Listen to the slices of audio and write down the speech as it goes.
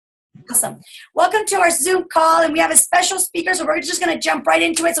Awesome. Welcome to our Zoom call, and we have a special speaker, so we're just going to jump right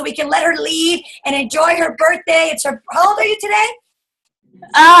into it so we can let her lead and enjoy her birthday. It's her, how old are you today?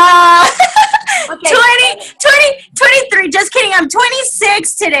 Okay. 23. Just kidding. I'm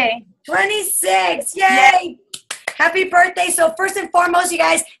 26 today. 26. Yay. Yeah. Happy birthday. So first and foremost, you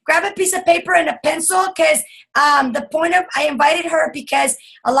guys, grab a piece of paper and a pencil because the point of, I invited her because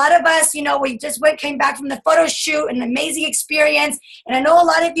a lot of us, we just came back from the photo shoot, an amazing experience. And I know a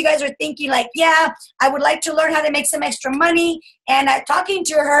lot of you guys are thinking like, yeah, I would like to learn how to make some extra money. And talking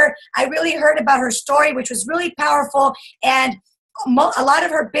to her, I really heard about her story, which was really powerful. And a lot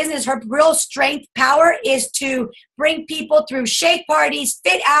of her business, her real strength, power is to bring people through shake parties,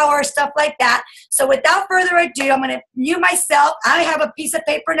 fit hours, stuff like that. So without further ado, I'm going to mute myself. I have a piece of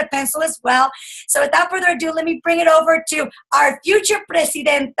paper and a pencil as well. So without further ado, let me bring it over to our future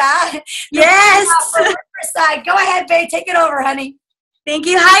presidenta. Yes. Riverside. Go ahead, babe. Take it over, honey. Thank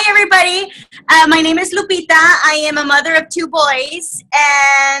you. Hi, everybody. My name is Lupita. I am a mother of 2 boys.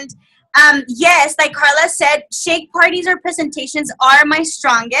 And yes, like Carla said, shake parties or presentations are my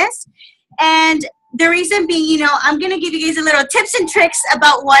strongest. And the reason being, I'm going to give you guys a little tips and tricks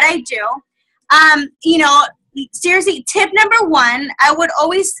about what I do. Seriously, tip number 1, I would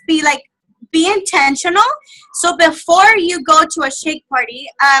always be like, be intentional. So before you go to a shake party,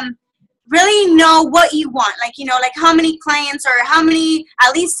 really know what you want. Like, like how many clients or how many,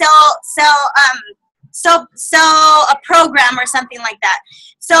 at least sell a program or something like that.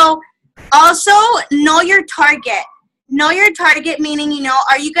 So also know your target. Know your target, meaning,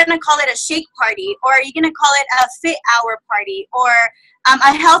 are you going to call it a shake party, or are you going to call it a fit hour party, or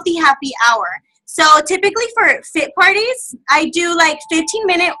a healthy happy hour? So typically for fit parties, I do like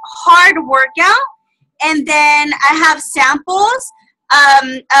 15-minute hard workout, and then I have samples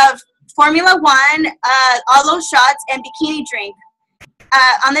of Formula One, all those shots, and bikini drink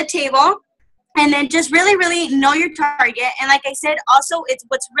on the table. And then just really, really know your target. And like I said, also,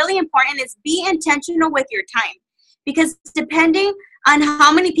 what's really important is be intentional with your time. Because depending on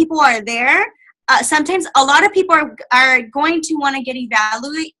how many people are there, sometimes a lot of people are going to want to get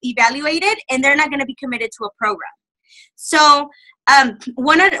evaluated, and they're not going to be committed to a program. So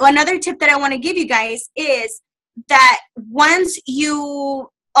another tip that I want to give you guys is that once you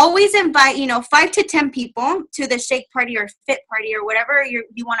always invite, 5 to 10 people to the shake party or fit party or whatever you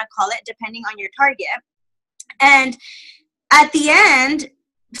want to call it, depending on your target. And at the end,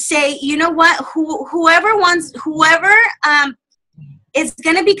 say, you know what, whoever is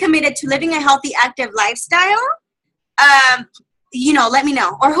going to be committed to living a healthy, active lifestyle, let me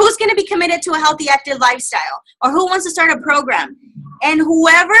know. Or who's going to be committed to a healthy, active lifestyle, or who wants to start a program. And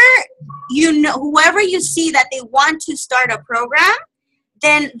whoever you see that they want to start a program,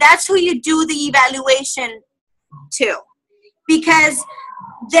 then that's who you do the evaluation to. Because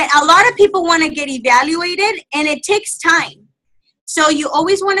a lot of people want to get evaluated, and it takes time. So you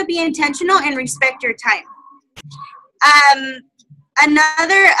always want to be intentional and respect your time.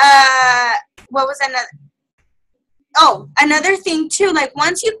 Another thing too, like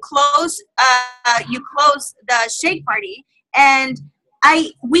once you close the shake party, and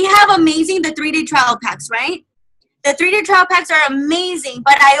we have the 3-day trial packs, right? The 3-day trial packs are amazing,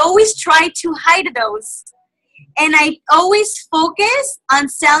 but I always try to hide those. And I always focus on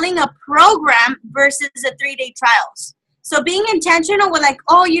selling a program versus the 3-day trials. So being intentional with like,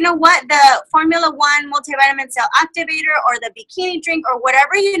 oh, you know what, the Formula One multivitamin cell activator or the bikini drink or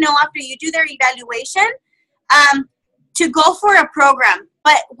whatever, after you do their evaluation, to go for a program.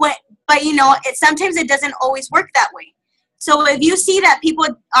 But sometimes it doesn't always work that way. So if you see that people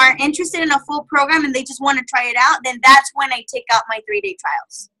are interested in a full program and they just want to try it out, then that's when I take out my 3-day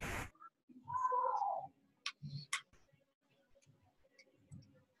trials.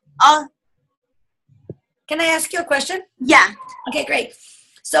 Can I ask you a question? Yeah. Okay, great.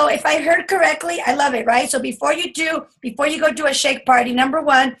 So if I heard correctly, I love it, right? So before you go do a shake party, number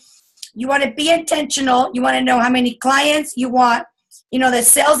 1, you want to be intentional. You want to know how many clients you want, the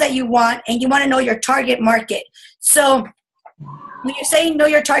sales that you want, and you want to know your target market. So when you're saying know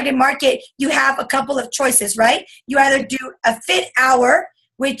your target market, you have a couple of choices, right? You either do a fit hour,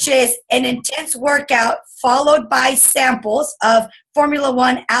 which is an intense workout followed by samples of Formula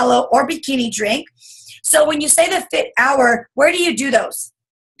One, aloe, or bikini drink. So when you say the fit hour, where do you do those?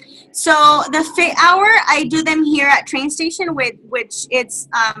 So the fit hour, I do them here at train station, which it's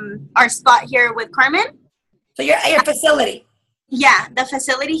our spot here with Carmen. So you're at your facility. Yeah, the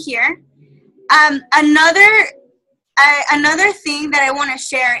facility here. Another thing that I want to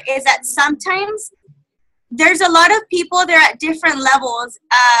share is that sometimes there's a lot of people, they're at different levels.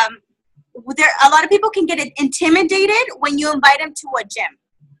 A lot of people can get intimidated when you invite them to a gym.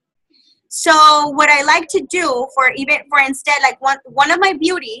 So what I like to do for instead, like one of my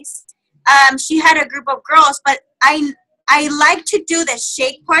beauties, she had a group of girls, but I like to do the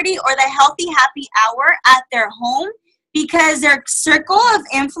shake party or the healthy happy hour at their home because their circle of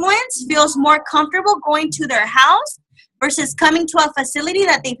influence feels more comfortable going to their house versus coming to a facility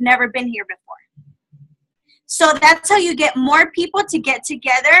that they've never been here before. So that's how you get more people to get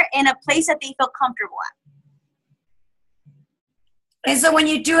together in a place that they feel comfortable at. And so when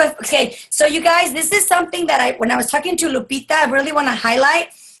you do it, okay, so you guys, this is something that when I was talking to Lupita, I really want to highlight.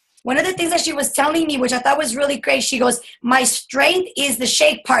 One of the things that she was telling me, which I thought was really great, she goes, my strength is the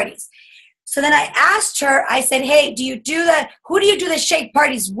shake parties. So then I asked her, I said, hey, who do you do the shake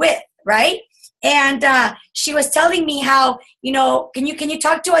parties with, right? And she was telling me how, can you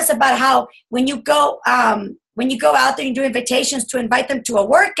talk to us about how when you go out there and do invitations to invite them to a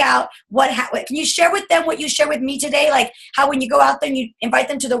workout, can you share with them what you share with me today? Like how when you go out there and you invite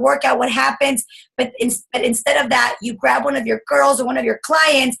them to the workout, what happens? But instead of that, you grab one of your girls or one of your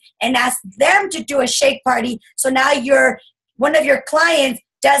clients and ask them to do a shake party. So now one of your clients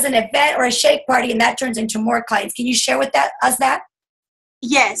does an event or a shake party, and that turns into more clients. Can you share with us that?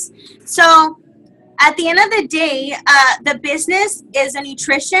 Yes. So at the end of the day, the business is a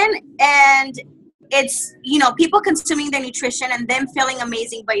nutrition, and it's, people consuming their nutrition and them feeling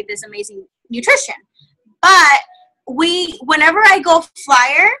amazing by this amazing nutrition. But whenever I go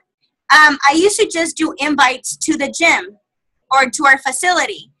flyer, I used to just do invites to the gym or to our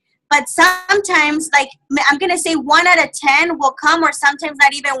facility. But sometimes, like, I'm going to say 1 out of 10 will come, or sometimes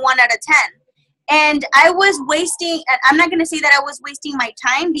not even 1 out of 10. And I'm not going to say that I was wasting my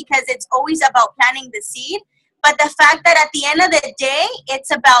time because it's always about planting the seed. But the fact that at the end of the day,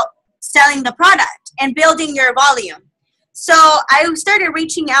 it's about selling the product and building your volume. So I started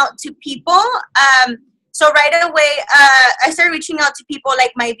reaching out to people. So right away, I started reaching out to people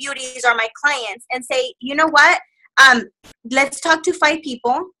like my beauties or my clients and say, you know what? Let's talk to 5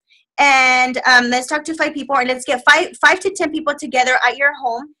 people. And let's talk to 5 people, and let's get 5 to 10 people together at your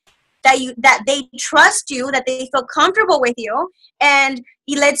home that they trust you, that they feel comfortable with you, and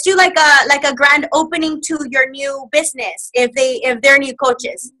let's do like a grand opening to your new business if they're new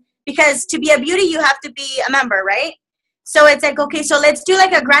coaches, because to be a beauty you have to be a member, right? So it's like, okay, so let's do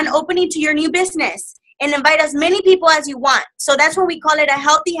like a grand opening to your new business and invite as many people as you want. So that's when we call it a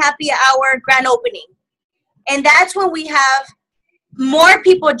healthy happy hour grand opening, and that's when we have more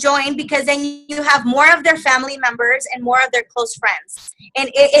people join, because then you have more of their family members and more of their close friends, and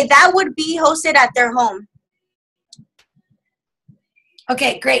that would be hosted at their home.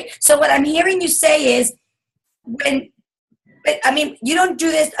 Okay, great. So what I'm hearing you say is you don't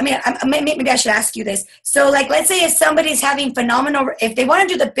do this. Maybe I should ask you this. So like, let's say if somebody's having if they want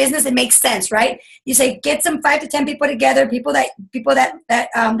to do the business, it makes sense, right? You say, get some 5 to 10 people together, people that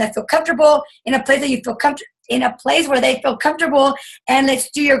feel comfortable in a place that you feel comfortable, in a place where they feel comfortable, and let's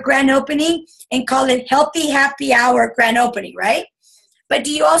do your grand opening and call it Healthy Happy Hour grand opening, right? But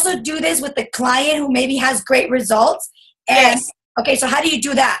do you also do this with the client who maybe has great results? Yes. Okay, so how do you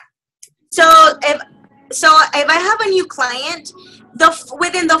do that? So if I have a new client,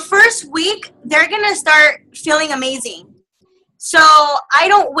 within the first week, they're going to start feeling amazing. So I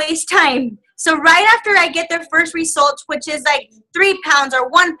don't waste time. So right after I get their first results, which is like 3 pounds or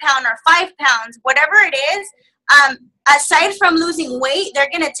 1 pound or 5 pounds, whatever it is, aside from losing weight, they're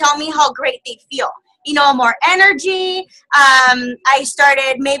going to tell me how great they feel. More energy. I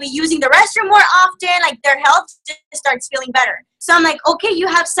started maybe using the restroom more often. Like their health just starts feeling better. So I'm like, okay, you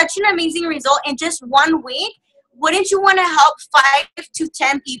have such an amazing result in just 1 week. Wouldn't you want to help 5 to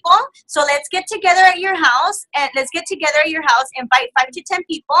 10 people? So let's get together at your house, invite 5 to 10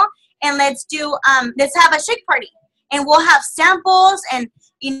 people, and let's have a shake party. And we'll have samples, and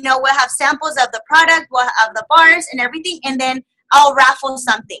we'll have samples of the product, we'll have the bars and everything, and then I'll raffle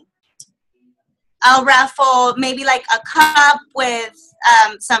something. I'll raffle maybe like a cup with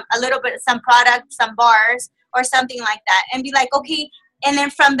some product, some bars, or something like that, and be like, okay. And then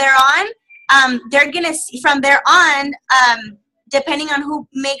from there on, they're gonna see. From there on, depending on who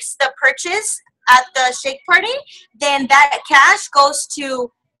makes the purchase at the shake party, then that cash goes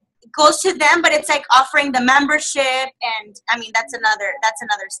to them. But it's like offering the membership, and that's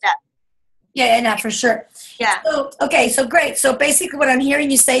another step. Yeah, for sure. Yeah. So great. So basically what I'm hearing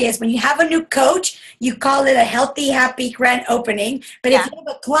you say is when you have a new coach, you call it a Healthy Happy grand opening. But if you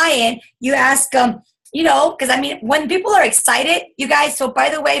have a client, you ask them, because when people are excited, you guys, so by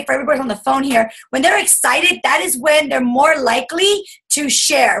the way, for everybody on the phone here, when they're excited, that is when they're more likely to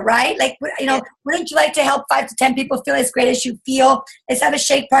share, right? Like, wouldn't you like to help 5 to 10 people feel as great as you feel? Let's have a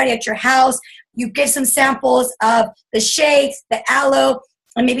shake party at your house. You give some samples of the shakes, the aloe,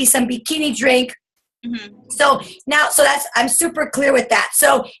 and maybe some bikini drink. Mm-hmm. So now, I'm super clear with that.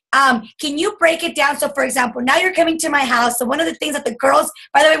 So can you break it down? So for example, now you're coming to my house. So one of the things that the girls,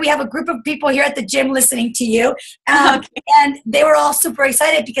 by the way, we have a group of people here at the gym listening to you. Okay. And they were all super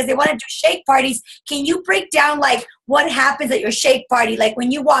excited because they want to do shake parties. Can you break down like what happens at your shake party? Like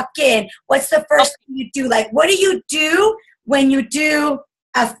when you walk in, what's the first thing you do? Like what do you do when you do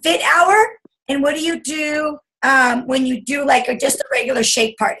a fit hour? And what do you do when you do like just a regular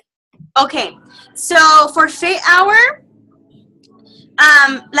shake party? Okay, so for fit hour,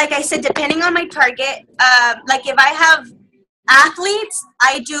 like I said, depending on my target, like if I have athletes,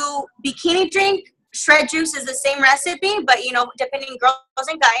 I do bikini drink, shred juice is the same recipe, but you know, depending girls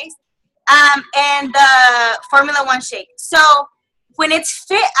and guys, and the Formula One shake. So when it's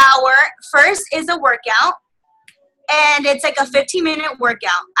fit hour, first is a workout, and it's like a 15-minute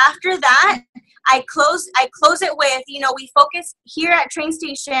workout. After that, I close it with, you know, we focus here at train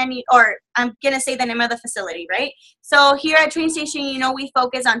station, or I'm going to say the name of the facility, right? So here at train station, you know, we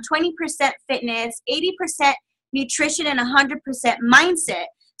focus on 20% fitness, 80% nutrition, and 100% mindset.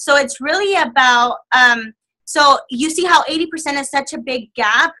 So it's really about, so you see how 80% is such a big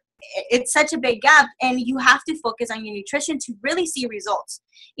gap. It's such a big gap, and you have to focus on your nutrition to really see results,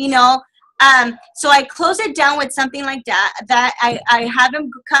 you know. So I close it down with something like that I have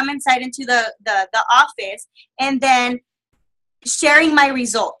him come inside into the office, and then sharing my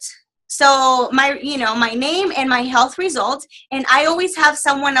results. So my name and my health results, and I always have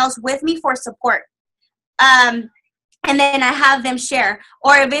someone else with me for support. And then I have them share,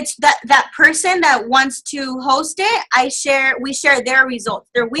 or if it's that person that wants to host it, we share their results,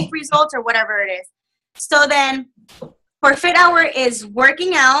 their week results, or whatever it is. So then for fit hour is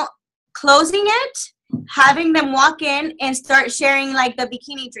working out, closing it, having them walk in and start sharing like the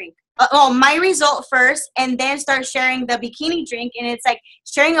bikini drink. My result first, and then start sharing the bikini drink, and it's like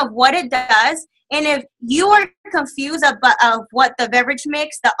sharing of what it does. And if you are confused of what the beverage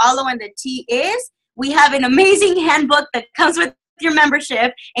mix, the aloe and the tea is, we have an amazing handbook that comes with your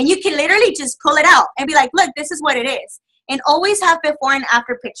membership, and you can literally just pull it out and be like, look, this is what it is. And always have before and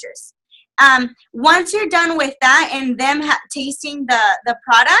after pictures. Once you're done with that and them tasting the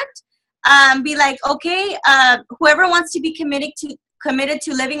product, be like, okay, whoever wants to be committed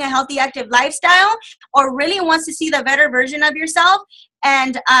to living a healthy, active lifestyle, or really wants to see the better version of yourself,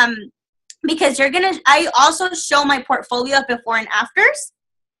 and because I also show my portfolio of before and afters,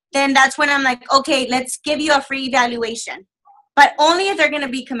 then that's when I'm like, okay, let's give you a free evaluation, but only if they're going to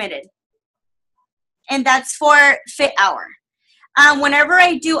be committed. And that's for fit hour. Whenever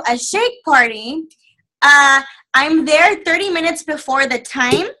I do a shake party, I'm there 30 minutes before the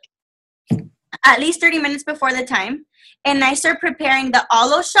time, at least 30 minutes before the time, and I start preparing the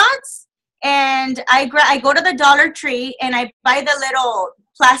aloe shots, and I go to the Dollar Tree and I buy the little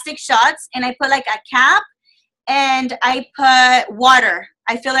plastic shots, and I put like a cap, and I put water.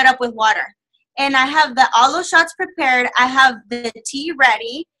 I fill it up with water, and I have the aloe shots prepared. I have the tea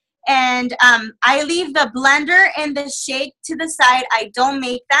ready, and I leave the blender and the shake to the side. I don't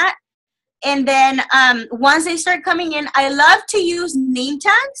make that. And then once they start coming in, I love to use name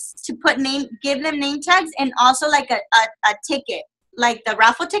tags to give them name tags, and also like a ticket, like the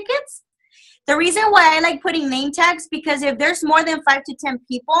raffle tickets. The reason why I like putting name tags, because if there's more than 5 to 10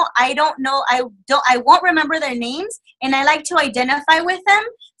 people, I won't remember their names, and I like to identify with them.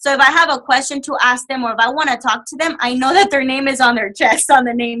 So if I have a question to ask them, or if I want to talk to them, I know that their name is on their chest on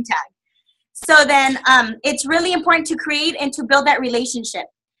the name tag. So then it's really important to create and to build that relationship.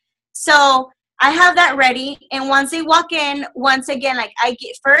 So I have that ready, and once they walk in, once again, like I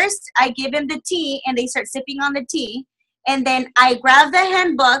give them the tea, and they start sipping on the tea, and then I grab the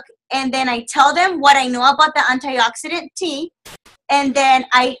handbook, and then I tell them what I know about the antioxidant tea, and then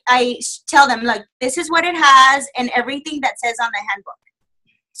I tell them, like, this is what it has, and everything that says on the handbook.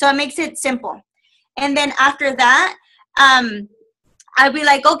 So it makes it simple. And then after that, I'll be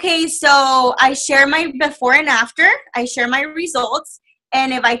like, okay, so I share my before and after, I share my results.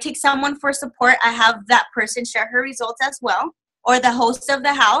 And if I take someone for support, I have that person share her results as well, or the host of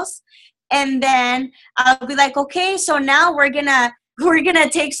the house. And then I'll be like, okay, so now we're gonna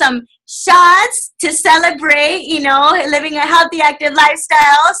take some shots to celebrate, living a healthy, active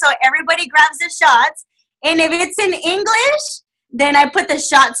lifestyle. So everybody grabs the shots. And if it's in English, then I put the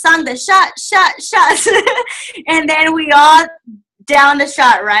shot song, the shots. And then we all down the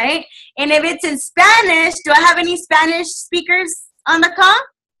shot, right? And if it's in Spanish, do I have any Spanish speakers on the call?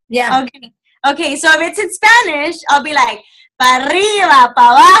 Yeah. Okay, so if it's in Spanish, I'll be like, pa arriba,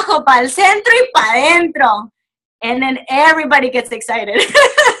 pa abajo, pa el centro y pa dentro. And then everybody gets excited. Of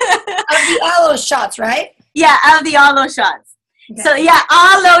the aloe shots, right? Yeah, of the aloe shots. Okay. So yeah,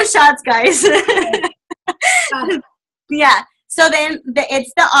 all those shots, guys. Um, Yeah. So then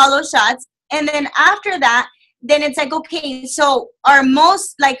it's the aloe shots. And then after that, then it's like, okay, so our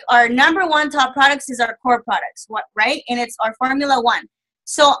number one top products is our core products, right? And it's our Formula One.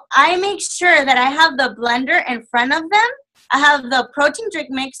 So I make sure that I have the blender in front of them. I have the protein drink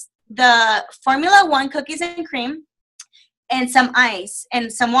mix, the Formula One cookies and cream, and some ice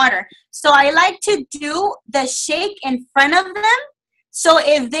and some water. So I like to do the shake in front of them. So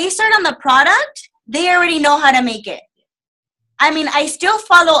if they start on the product, they already know how to make it. I mean, I still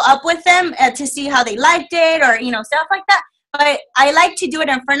follow up with them to see how they liked it or, stuff like that. But I like to do it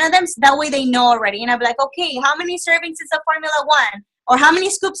in front of them so that way they know already. And I'll be like, okay, how many servings is the Formula One? Or how many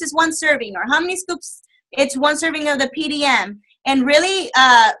scoops is one serving? Or how many scoops it's one serving of the PDM? And really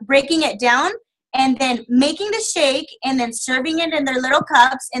breaking it down and then making the shake and then serving it in their little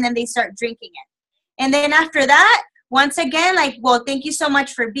cups and then they start drinking it. And then after that, once again, like, well, thank you so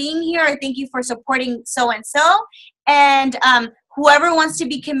much for being here. Or thank you for supporting so-and-so. And whoever wants to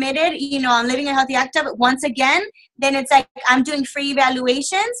be committed, on living a healthy active, once again, then it's like I'm doing free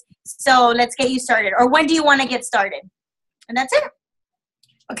evaluations. So let's get you started. Or when do you want to get started? And that's it.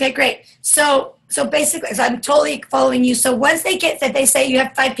 Okay, great. So basically, so I'm totally following you. So once they say you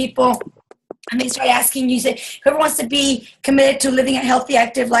have 5 people, and they start asking you, say, whoever wants to be committed to living a healthy,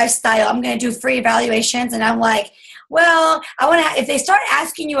 active lifestyle, I'm going to do free evaluations. And I'm like, well, I want to. If they start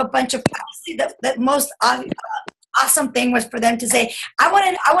asking you a bunch of, the most awesome thing was for them to say, I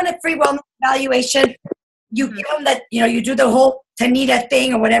want a free wellness evaluation. You give them that, you do the whole Tanita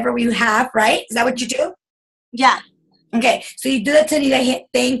thing or whatever you have, right? Is that what you do? Yeah. Okay, so you do the Tanita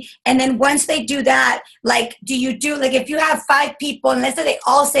thing, and then once they do that, like, do you do, like, if you have 5 people, and let's say they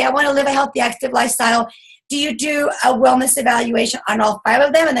all say, I want to live a healthy, active lifestyle, do you do a wellness evaluation on all 5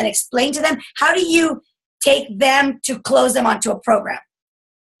 of them and then explain to them? How do you take them to close them onto a program?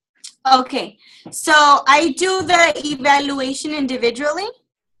 Okay, so I do the evaluation individually.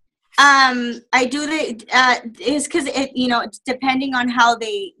 I do is because it's depending on how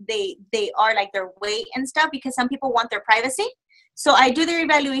they are, like their weight and stuff, because some people want their privacy. So I do their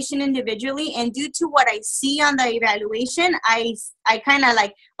evaluation individually, and due to what I see on the evaluation, I kind of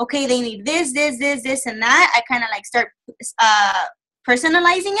like, okay, they need this, and that. I kind of like start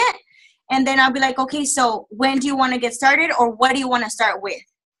personalizing it, and then I'll be like, okay, so when do you want to get started, or what do you want to start with?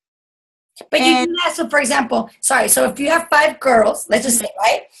 But you do that. So, for example, so if you have 5 girls, let's just say,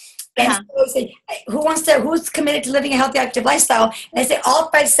 right? And so they say, who's committed to living a healthy, active lifestyle? And they say, all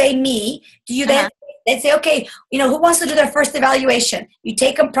 5 say me. Do you then, they say, okay, who wants to do their first evaluation? You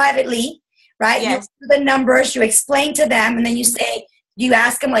take them privately, right? Yes. You do the numbers, you explain to them, and then you say, you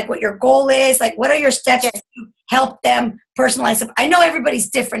ask them, like, what your goal is, like, what are your steps to help them personalize them? I know everybody's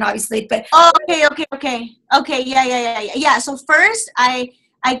different, obviously, but. Oh, okay, yeah. So first, I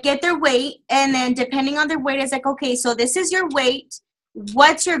get their weight, and then depending on their weight, it's like, okay, so this is your weight.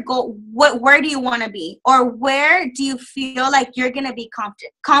 What's your goal? Where do you want to be? Or where do you feel like you're going to be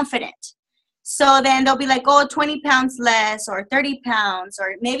confident? So then they'll be like, oh, 20 pounds less, or 30 pounds,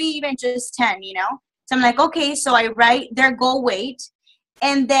 or maybe even just 10, So I'm like, okay, so I write their goal weight.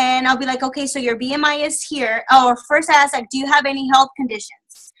 And then I'll be like, okay, so your BMI is here. Oh, first I ask, like, do you have any health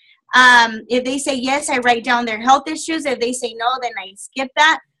conditions? If they say yes, I write down their health issues. If they say no, then I skip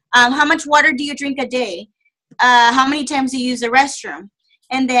that. How much water do you drink a day? How many times do you use the restroom?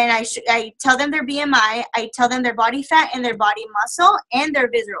 And then I tell them their BMI, I tell them their body fat and their body muscle and their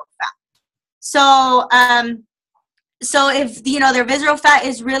visceral fat. So if their visceral fat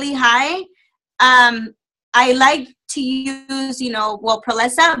is really high, I like to use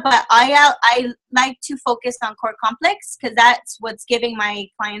Prolesa, but I like to focus on core complex because that's what's giving my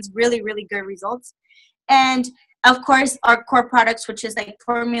clients really, really good results. And of course our core products, which is like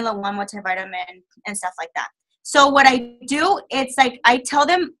Formula One, multivitamin and stuff like that. So what I do, it's like I tell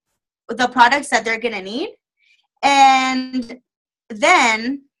them the products that they're gonna need, and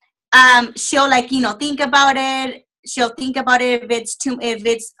then she'll think about it. She'll think about it if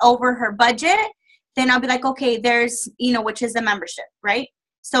it's over her budget. Then I'll be like, okay, there's which is the membership, right?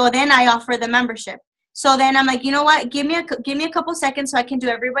 So then I offer the membership. So then I'm like, you know what? Give me a couple seconds so I can do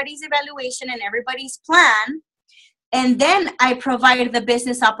everybody's evaluation and everybody's plan, and then I provide the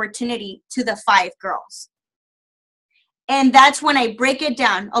business opportunity to the 5 girls. And that's when I break it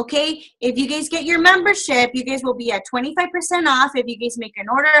down. Okay, if you guys get your membership, you guys will be at 25% off. If you guys make an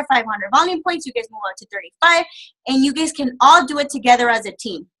order of 500 volume points, you guys move up to 35. And you guys can all do it together as a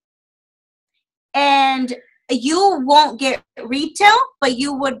team. And you won't get retail, but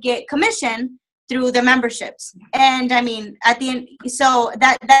you would get commission through the memberships. And I mean, at the end, so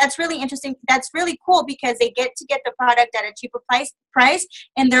that's really interesting. That's really cool because they get the product at a cheaper price,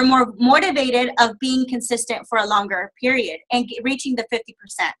 and they're more motivated of being consistent for a longer period and reaching the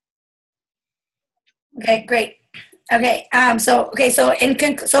 50%. Okay, great. Okay, so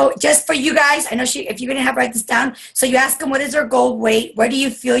just for you guys, I know if you're gonna have write this down. So you ask them what is their goal weight, where do you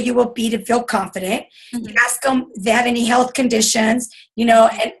feel you will be to feel confident. Mm-hmm. You ask them if they have any health conditions, you know,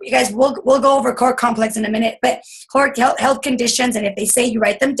 and you guys we'll go over core complex in a minute, but core health conditions, and if they say, you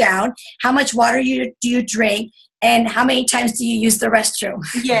write them down. How much water do you drink, and how many times do you use the restroom?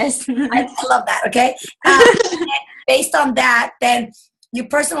 Yes. I love that. Okay, based on that, then you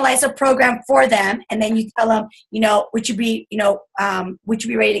personalize a program for them, and then you tell them, you know, would you be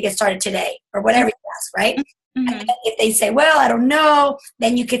ready to get started today, or whatever you ask, right? Mm-hmm. And if they say, well, I don't know,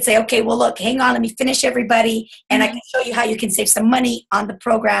 then you could say, okay, well, look, hang on, let me finish everybody, and I can show you how you can save some money on the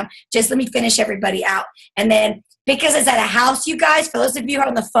program. Just let me finish everybody out. And then, because it's at a house, you guys, for those of you who are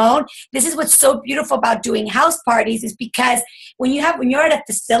on the phone, this is what's so beautiful about doing house parties, is because when you're at a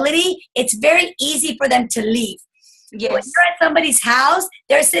facility, it's very easy for them to leave. Yes. When you're at somebody's house,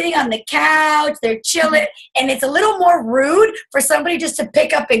 they're sitting on the couch, they're chilling, and it's a little more rude for somebody just to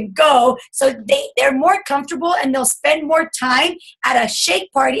pick up and go. So they're more comfortable, and they'll spend more time at a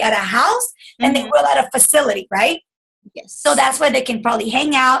shake party at a house than they will at a facility, right? Yes. So that's why they can probably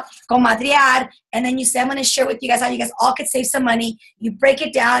hang out, comadrear, and then you say, I'm going to share with you guys how you guys all could save some money. You break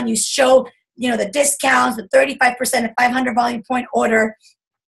it down, you show, you know, the discounts, the 35%, a 500 volume point order,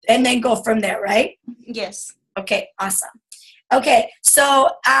 and then go from there, right? Yes. Okay, awesome. Okay, so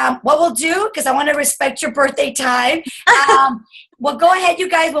what we'll do, because I want to respect your birthday time, well, go ahead, you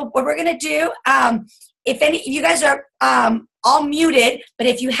guys. What we're going to do, if you guys are all muted, but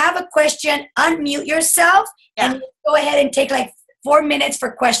if you have a question, unmute yourself, and go ahead and take like 4 minutes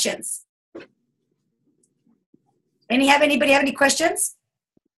for questions. Anybody have any questions?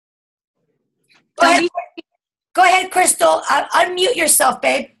 Go ahead, Crystal. Unmute yourself,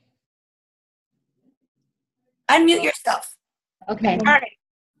 babe. Unmute yourself. Okay. All right.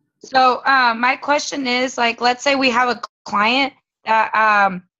 So my question is, like, let's say we have a client that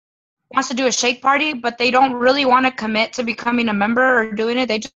wants to do a shake party, but they don't really want to commit to becoming a member or doing it.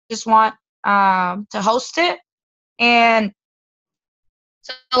 They just want to host it. And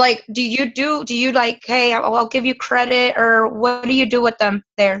so, like, do you like, hey, I'll give you credit, or what do you do with them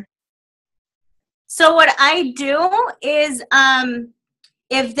there? So what I do is,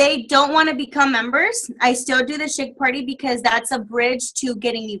 if they don't want to become members, I still do the shake party because that's a bridge to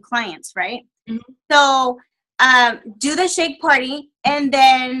getting new clients, right? Mm-hmm. So do the shake party, and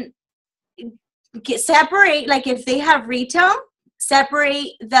then separate, like if they have retail,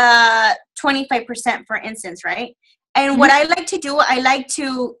 separate the 25%, for instance, right? And what I like to do, I like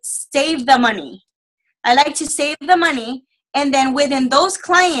to save the money. And then within those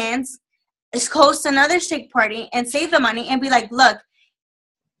clients, host another shake party and save the money and be like, look,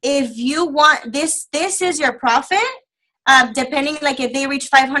 if you want this is your profit. Depending, like if they reach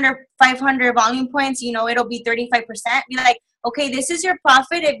 500 volume points, you know, it'll be 35%. Be like, okay, this is your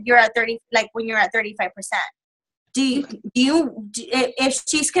profit if you're at 30, like when you're at 35%. Is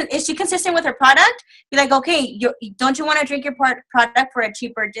she consistent with her product? Be like, okay, don't you want to drink your product for a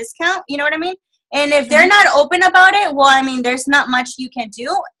cheaper discount? You know what I mean? And if they're not open about it, well, I mean, there's not much you can do.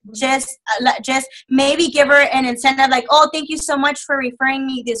 Just maybe give her an incentive, like, oh, thank you so much for referring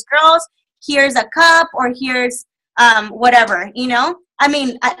me these girls. Here's a cup, or here's whatever, you know. I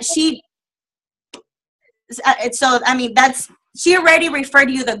mean, she already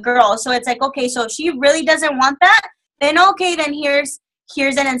referred you the girl, so it's like, okay, so if she really doesn't want that, then okay, then here's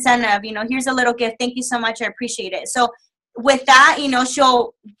an incentive, you know, here's a little gift. Thank you so much, I appreciate it. So with that, you know,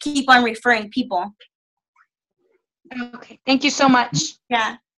 she'll keep on referring people. Okay, thank you so much.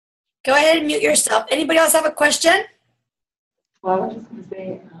 Yeah. Go ahead and mute yourself. Anybody else have a question? Well, I was just going to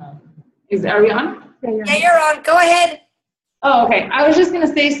say, are we on? Yeah, you're on. Go ahead. Oh, okay. I was just going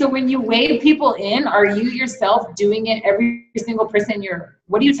to say, so when you weigh people in, are you yourself doing it, every single person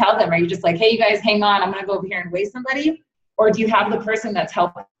what do you tell them? Are you just like, hey, you guys, hang on, I'm going to go over here and weigh somebody? Or do you have the person that's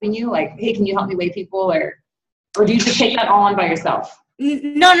helping you, like, hey, can you help me weigh people? Or do you just take that all on by yourself?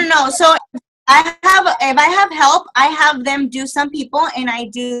 No. So if I have help, I have them do some people and I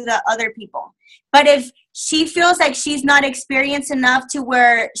do the other people. But if she feels like she's not experienced enough to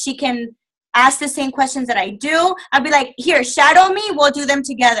where she can ask the same questions that I do, I'll be like, here, shadow me, we'll do them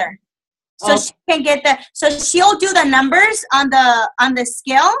together. So she can get so she'll do the numbers on the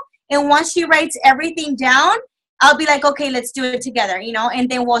scale, and once she writes everything down, I'll be like, okay, let's do it together, you know, and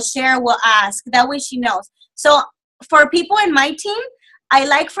then we'll share, we'll ask. That way she knows. So for people in my team, I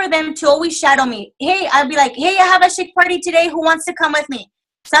like for them to always shadow me. Hey, I'll be like, hey, I have a shake party today. Who wants to come with me?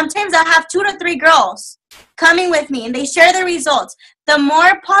 Sometimes I'll have 2 to 3 girls coming with me, and they share the results. The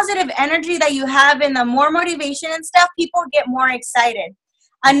more positive energy that you have and the more motivation and stuff, people get more excited.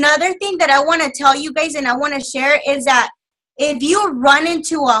 Another thing that I want to tell you guys and I want to share is that if you run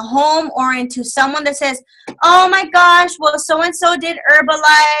into a home or into someone that says, oh my gosh, well, so-and-so did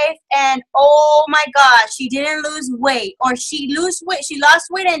Herbalife and oh my gosh, she didn't lose weight, or she lost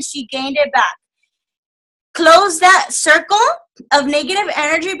weight and she gained it back. Close that circle of negative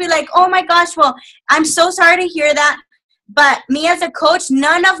energy. Be like, oh my gosh, well, I'm so sorry to hear that. But me as a coach,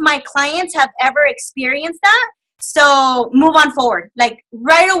 none of my clients have ever experienced that. So move on forward. Like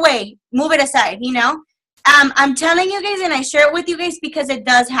right away, move it aside, you know? I'm telling you guys, and I share it with you guys because it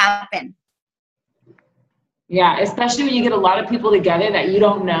does happen. Yeah, especially when you get a lot of people together that you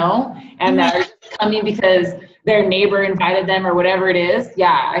don't know and that are coming because their neighbor invited them or whatever it is.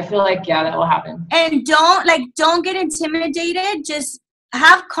 Yeah, I feel like, yeah, that will happen. And don't get intimidated. Just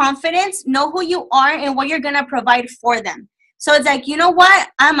have confidence, know who you are and what you're going to provide for them. So it's like, you know what?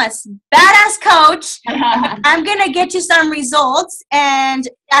 I'm a badass coach. I'm going to get you some results. And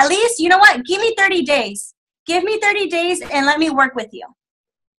at least, you know what? Give me 30 days. Give me 30 days and let me work with you.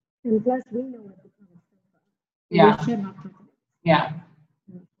 And plus, we know what the Yeah. Yeah.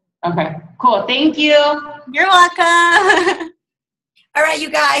 Okay, cool. Thank you. You're welcome. All right,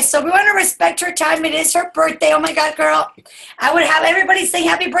 you guys. So we want to respect her time. It is her birthday. Oh, my God, girl. I would have everybody sing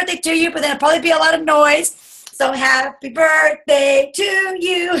happy birthday to you, but then it'd probably be a lot of noise. So happy birthday to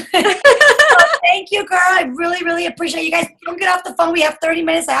you. So thank you, girl. I really, really appreciate it. You guys. Don't get off the phone. We have 30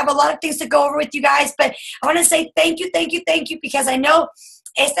 minutes. I have a lot of things to go over with you guys, but I want to say thank you, because I know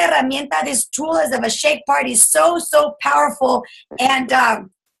esta herramienta, this tool is of a shake party is so, so powerful. And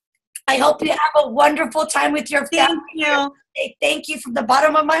I hope you have a wonderful time with your family. Thank you. Thank you from the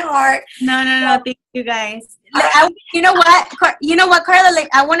bottom of my heart. No. Thank you, guys. You know what, Carla? Like,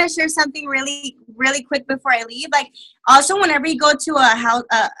 I want to share something really, really quick before I leave. Like, also, whenever you go to a house,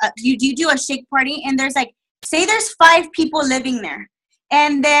 you do a shake party, and there's like, say there's 5 people living there,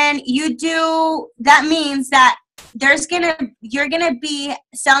 and then that means that you're gonna be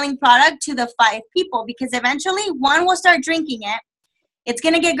selling product to the 5 people, because eventually one will start drinking it. It's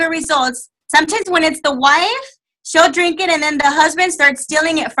gonna get good results. Sometimes when it's the wife, she'll drink it and then the husband starts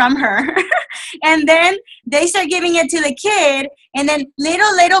stealing it from her. And then they start giving it to the kid, and then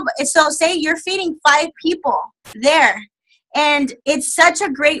little, so say you're feeding 5 people there. And it's such a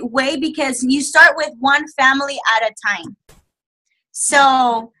great way because you start with one family at a time.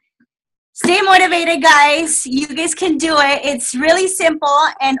 So stay motivated, guys. You guys can do it. It's really simple,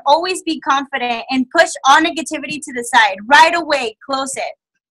 and always be confident and push all negativity to the side. Right away, close it.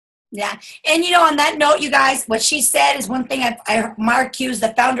 Yeah. And, on that note, you guys, what she said is one thing Mark Hughes,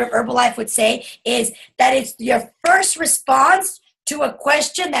 the founder of Herbalife, would say is that it's your first response to a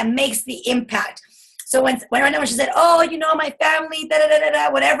question that makes the impact. So when she said, oh, my family,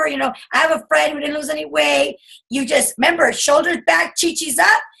 whatever, I have a friend who didn't lose any weight, you just remember, shoulders back, chichis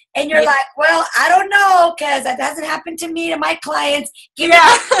up. And you're like, well, I don't know, because that hasn't happened to me, to my clients. Give me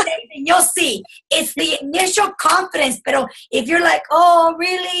and you'll see. It's the initial confidence. But if you're like, oh,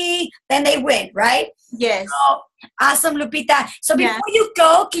 really? Then they win, right? Yes. So, awesome, Lupita. So before you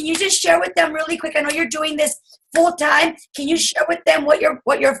go, can you just share with them really quick? I know you're doing this full time. Can you share with them what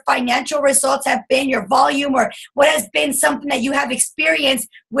your financial results have been, your volume, or what has been something that you have experienced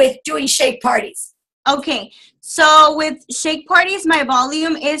with doing shake parties? Okay, so with shake parties, my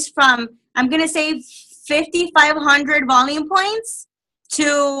volume is from, I'm going to say 5,500 volume points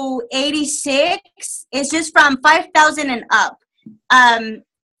to 86. It's just from 5,000 and up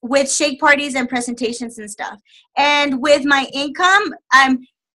with shake parties and presentations and stuff. And with my income, I'm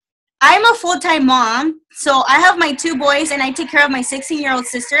a full-time mom, so I have my 2 boys and I take care of my 16-year-old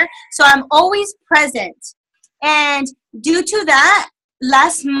sister, so I'm always present. And due to that,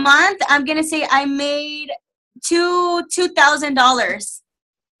 last month, I'm going to say I made $2,000.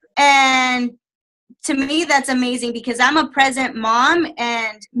 And to me, that's amazing because I'm a present mom,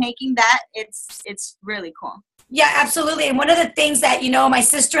 and making that, it's really cool. Yeah, absolutely. And one of the things that, my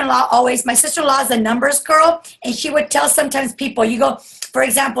sister-in-law is a numbers girl, and she would tell sometimes people, you go, for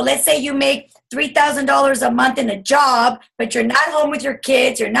example, let's say you make $3,000 a month in a job, but you're not home with your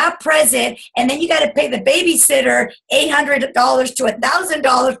kids, you're not present, and then you got to pay the babysitter $800 to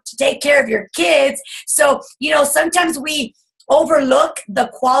 $1,000 to take care of your kids. So, sometimes we overlook the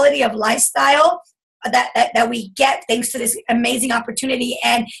quality of lifestyle that we get thanks to this amazing opportunity,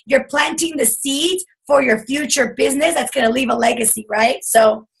 and you're planting the seeds for your future business that's going to leave a legacy, right?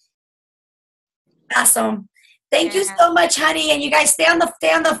 So, awesome. Thank you so much, honey. And you guys stay on the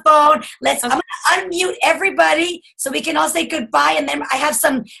phone. I'm gonna unmute everybody so we can all say goodbye. And then I have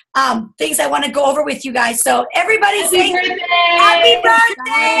some things I want to go over with you guys. So everybody say happy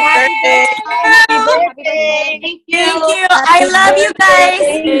birthday! Happy birthday! Thank you. I love you guys.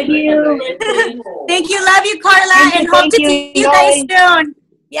 Thank you. Thank you. Love you, Carla, and hope to see you guys soon.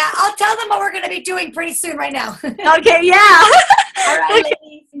 Yeah, I'll tell them what we're gonna be doing pretty soon right now. Okay. Yeah. All right,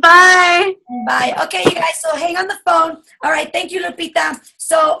 ladies. Bye. Bye. Okay, you guys, so hang on the phone. All right, thank you, Lupita.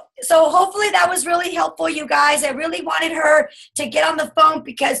 So hopefully that was really helpful, you guys. I really wanted her to get on the phone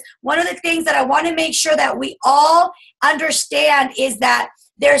because one of the things that I want to make sure that we all understand is that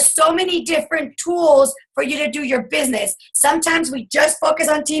there's so many different tools for you to do your business. Sometimes we just focus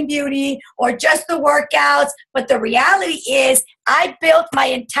on team beauty or just the workouts, but the reality is I built my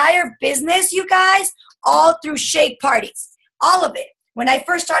entire business, you guys, all through shake parties, all of it. When I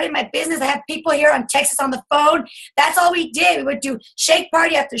first started my business, I had people here on Texas on the phone. That's all we did. We would do shake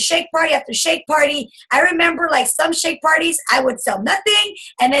party after shake party after shake party. I remember like some shake parties, I would sell nothing.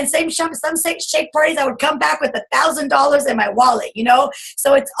 And then some shake parties, I would come back with $1,000 in my wallet, you know?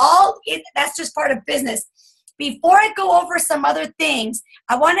 So that's just part of business. Before I go over some other things,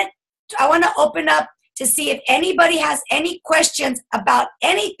 I want to open up to see if anybody has any questions about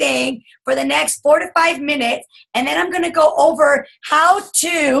anything for the next 4 to 5 minutes. And then I'm going to go over how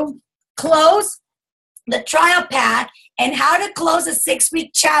to close the trial pack and how to close a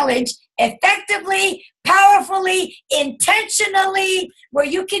 6-week challenge effectively, powerfully, intentionally, where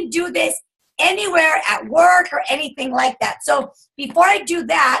you can do this anywhere at work or anything like that. So before I do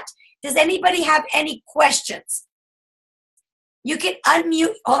that, does anybody have any questions? You can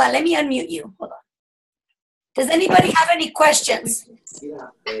unmute. Hold on, let me unmute you. Hold on. Does anybody have any questions?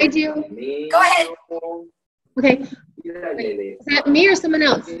 I do. Go ahead. Okay. Wait, is that me or someone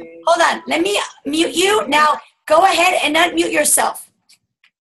else? Hold on. Let me mute you. Now, go ahead and unmute yourself.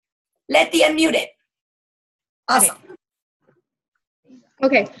 Let the unmute it. Awesome.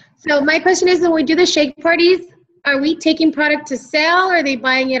 Okay. So my question is, when we do the shake parties, are we taking product to sell, or are they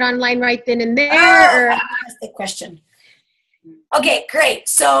buying it online right then and there? That's the question. Okay, great.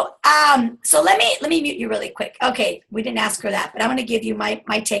 So let me mute you really quick. Okay, we didn't ask her that, but I'm going to give you my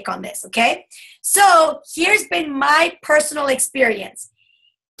take on this, okay? So here's been my personal experience.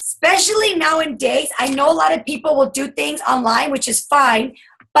 Especially nowadays, I know a lot of people will do things online, which is fine,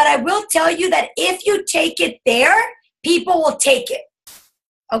 but I will tell you that if you take it there, people will take it,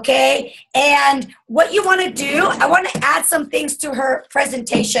 okay? And what you want to do, I want to add some things to her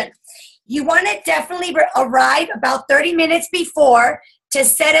presentation. You want to definitely arrive about 30 minutes before to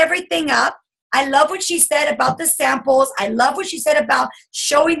set everything up. I love what she said about the samples. I love what she said about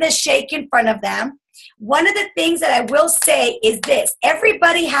showing the shake in front of them. One of the things that I will say is this.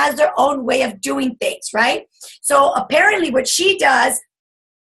 Everybody has their own way of doing things, right? So apparently what she does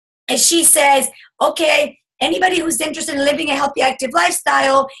is she says, okay, anybody who's interested in living a healthy, active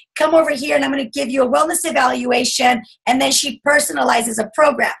lifestyle, come over here and I'm going to give you a wellness evaluation. And then she personalizes a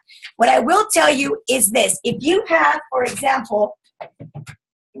program. What I will tell you is this. If you have, for example,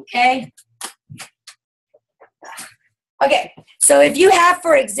 okay, so if you have,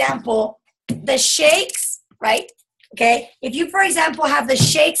 for example, the shakes, right, okay, if you, for example, have the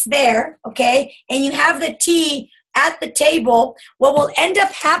shakes there, okay, and you have the tea at the table, what will end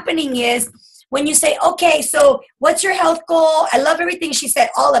up happening is when you say, okay, so what's your health goal? I love everything she said,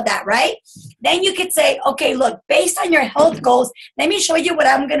 all of that, right? Then you could say, okay, look, based on your health goals, let me show you what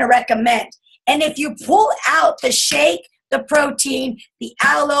I'm going to recommend. And if you pull out the shake, the protein, the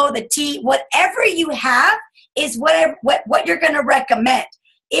aloe, the tea, whatever you have is what you're going to recommend.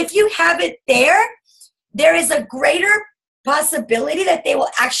 If you have it there, there is a greater possibility that they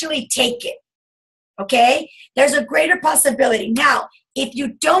will actually take it, okay? There's a greater possibility. Now, if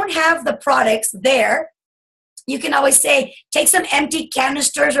you don't have the products there, you can always say, take some empty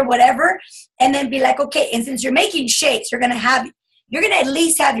canisters or whatever, and then be like, okay, and since you're making shakes, you're gonna at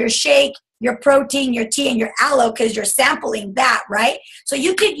least have your shake, your protein, your tea, and your aloe because you're sampling that, right? So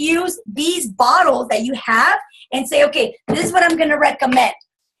you could use these bottles that you have and say, okay, this is what I'm gonna recommend.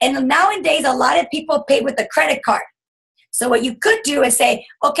 And nowadays, a lot of people pay with a credit card. So what you could do is say,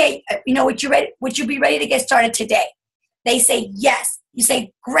 okay, would you be ready to get started today? They say yes. You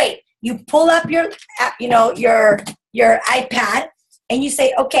say great. You pull up your iPad and you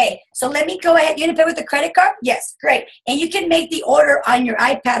say, okay, so let me go ahead. You gonna pay with a credit card? Yes, great. And you can make the order on your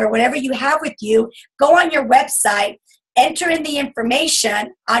iPad or whatever you have with you. Go on your website, enter in the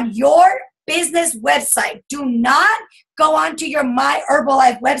information on your business website. Do not go onto your My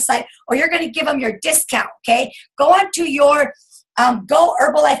Herbalife website or you're going to give them your discount, okay? Go onto your Go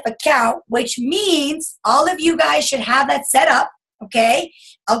Herbalife account, which means all of you guys should have that set up, okay?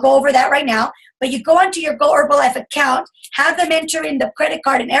 I'll go over that right now. But you go onto your Go Herbalife account, have them enter in the credit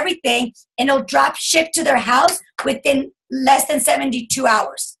card and everything, and it'll drop ship to their house within less than 72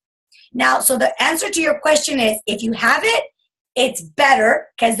 hours. Now, so the answer to your question is, if you have it, it's better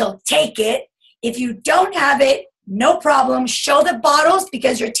because they'll take it. If you don't have it, no problem. Show the bottles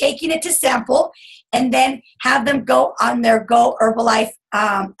because you're taking it to sample, and then have them go on their Go Herbalife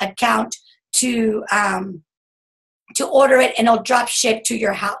account to order it, and it'll drop ship to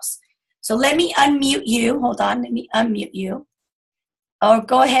your house. So let me unmute you. Hold on. Let me unmute you. Or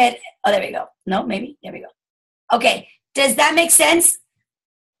go ahead. Oh, there we go. No, maybe. There we go. Okay. Does that make sense?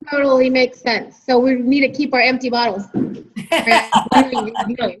 Totally makes sense. So we need to keep our empty bottles.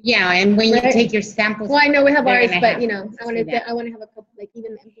 Yeah, and when you take your samples. Well, I know we have they're ours, gonna but have you know, I want see to that. have a couple, like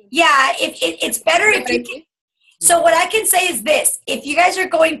even the empty. Yeah, it's better if you can. So what I can say is this: if you guys are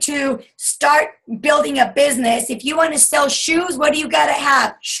going to start building a business, if you want to sell shoes, what do you got to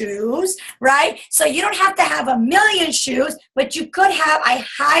have? Shoes, right? So you don't have to have 1 million shoes, but you could have. I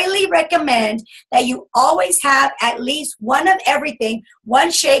highly recommend that you always have at least one of everything.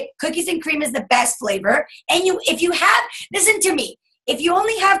 One shake. Cookies and cream is the best flavor. And if you have, listen to me. If you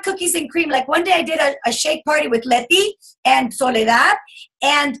only have cookies and cream, like one day I did a shake party with Leti and Soledad,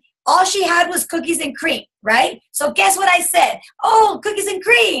 and all she had was cookies and cream, right? So guess what I said? Oh, cookies and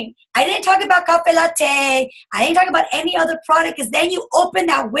cream. I didn't talk about cafe latte. I didn't talk about any other product, because then you open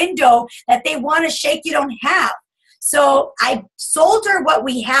that window that they want a shake you don't have. So I sold her what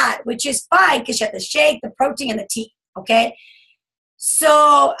we had, which is fine because she had the shake, the protein, and the tea, okay?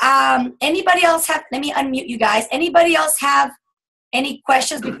 So anybody else have, let me unmute you guys. Anybody else have any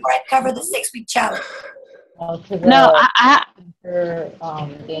questions before I cover the 6-week challenge? No, I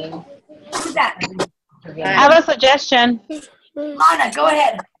Thing. Who's that? have a suggestion. Lana, go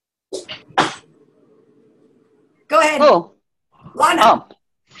ahead. Go ahead. Who? Lana. Oh.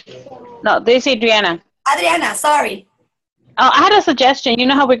 No, this is Adriana. Adriana, sorry. Oh, I had a suggestion. You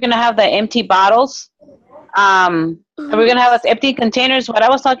know how we're going to have the empty bottles? And we're going to have empty containers. What I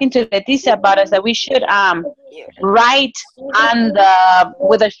was talking to Leticia about is that we should write on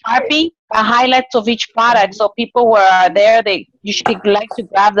with a Sharpie the highlights of each product, so people who are there, they usually like to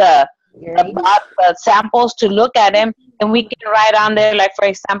grab the samples to look at them, and we can write on there, like for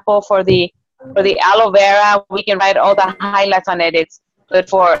example, for the aloe vera, we can write all the highlights on it. It's good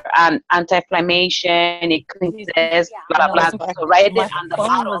for anti-inflammation, it cleanses, blah blah blah. So write it on the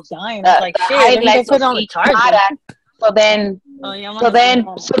bottle, the highlights of each product. So then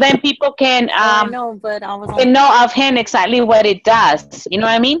people can can know offhand exactly what it does. You know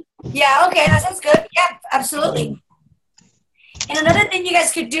what I mean? Yeah, okay, that sounds good. Yeah, absolutely. And another thing you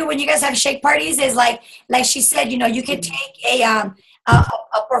guys could do when you guys have shake parties is like she said, you know, you could take a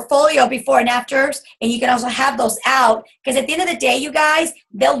portfolio before and afters, and you can also have those out, because at the end of the day, you guys,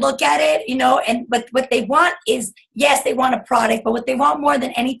 they'll look at it, you know, and what they want is, yes, they want a product, but what they want more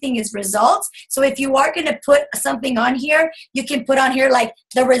than anything is results. So if you are going to put something on here, you can put on here like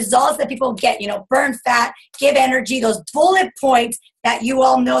the results that people get, you know, burn fat, give energy, those bullet points that you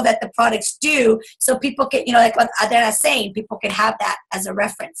all know that the products do, so people can, you know, like what Adriana's saying, people can have that as a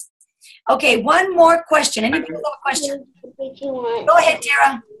reference. Okay, one more question. Anybody have a question? Go ahead,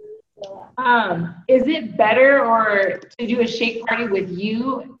 Tara. Is it better or to do a shake party with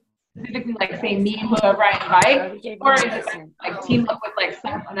you, specifically like say me and whoever I invite, or is it like team up with like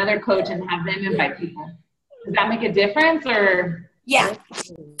another coach and have them invite people? Does that make a difference, or? Yeah.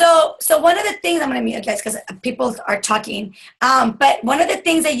 So one of the things, I'm going to mute guys because people are talking. But one of the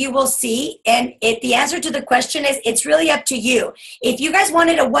things that you will see, and the answer to the question is, it's really up to you. If you guys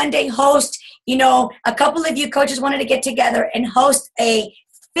wanted a one-day host, you know, a couple of you coaches wanted to get together and host a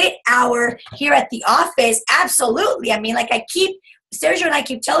fit hour here at the office, absolutely. I mean, like Sergio and I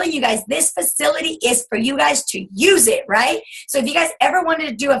keep telling you guys, this facility is for you guys to use it, right? So if you guys ever wanted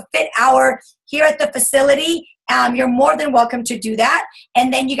to do a fit hour here at the facility, you're more than welcome to do that.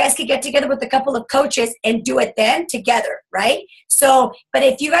 And then you guys could get together with a couple of coaches and do it then together, right? So, but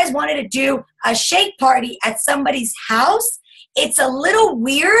if you guys wanted to do a shake party at somebody's house, it's a little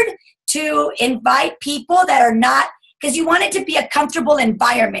weird to invite people that are not, because you want it to be a comfortable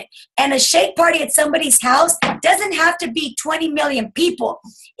environment. And a shake party at somebody's house doesn't have to be 20 million people.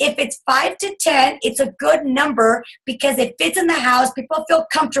 If it's 5 to 10, it's a good number because it fits in the house. People feel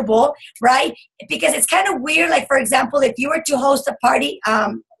comfortable, right? Because it's kind of weird. Like, for example, if you were to host a party,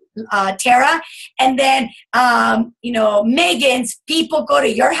 Tara, and then Megan's people go to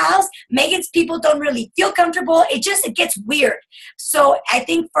your house. Megan's people don't really feel comfortable. It gets weird. So I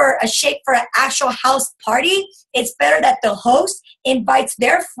think for an actual house party, it's better that the host invites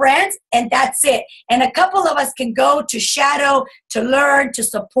their friends, and that's it. And a couple of us can go to shadow, to learn, to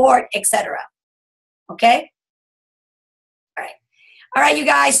support, etc. Okay. All right, you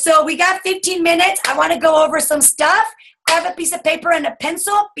guys. So we got 15 minutes. I want to go over some stuff. Grab a piece of paper and a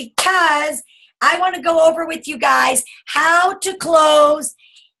pencil because I want to go over with you guys how to close.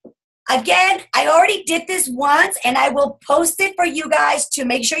 Again, I already did this once, and I will post it for you guys to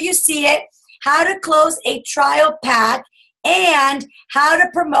make sure you see it. How to close a trial pack and how to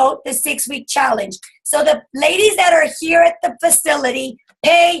promote the 6-week challenge. So the ladies that are here at the facility,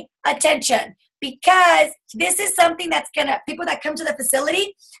 pay attention. Because this is something people that come to the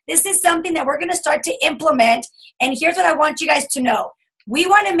facility, this is something that we're going to start to implement. And here's what I want you guys to know. We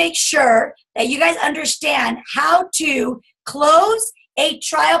want to make sure that you guys understand how to close a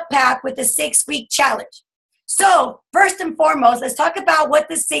trial pack with the 6-week challenge. So first and foremost, let's talk about what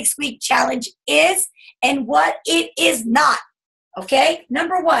the 6-week challenge is and what it is not. Okay?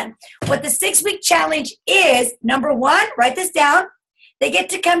 Number one, what the 6-week challenge is, number one, write this down. They get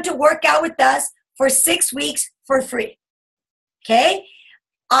to come to work out with us for 6 weeks for free. Okay?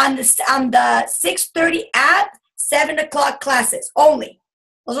 On the 6:30 app, 7 o'clock classes only.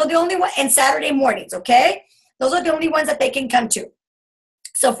 Those are the only ones, and Saturday mornings, okay? Those are the only ones that they can come to.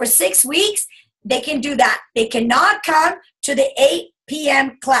 So for 6 weeks, they can do that. They cannot come to the 8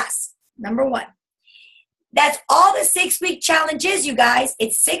 p.m. class, number one. That's all the 6-week challenge is, you guys.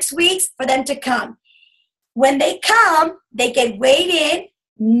 It's 6 weeks for them to come. When they come, they get weighed in,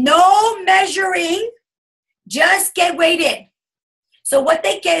 no measuring, just get weighed in. So what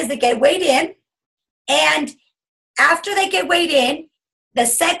they get is they get weighed in, and after they get weighed in, the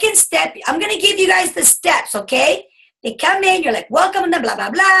second step, I'm going to give you guys the steps, okay? They come in, you're like, welcome, and then blah, blah,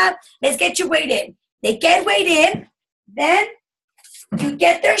 blah. Let's get you weighed in. They get weighed in, then you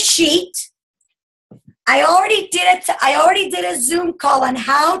get their sheet. I already did a Zoom call on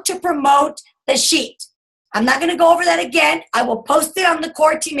how to promote the sheet. I'm not going to go over that again. I will post it on the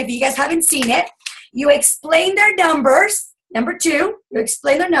core team if you guys haven't seen it. You explain their numbers. Number 2, you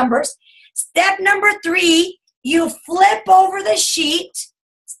explain their numbers. Step number 3, you flip over the sheet.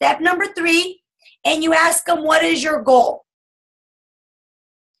 Step number 3, and you ask them, what is your goal?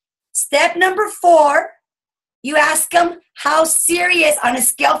 Step number 4, you ask them, how serious, on a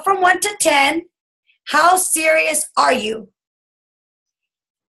scale from 1 to 10, how serious are you?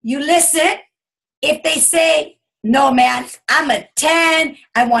 You listen. If they say, no, man, I'm a 10,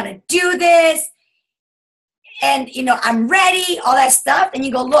 I want to do this, and, I'm ready, all that stuff, and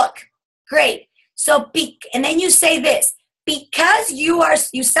you go, look, great. So, and then you say this, because you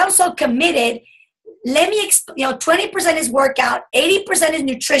sound so committed, let me, 20% is workout, 80% is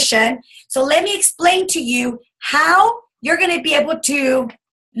nutrition, so let me explain to you how you're going to be able to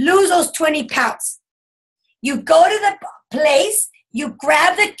lose those 20 pounds. You go to the place, you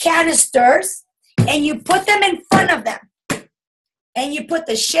grab the canisters, and you put them in front of them. And you put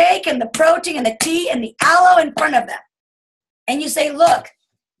the shake and the protein and the tea and the aloe in front of them. And you say, look,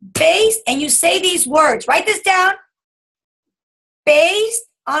 and you say these words. Write this down. Based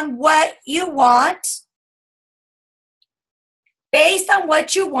on what you want, this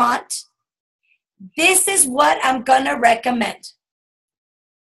is what I'm going to recommend.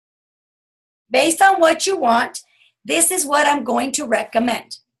 Based on what you want, this is what I'm going to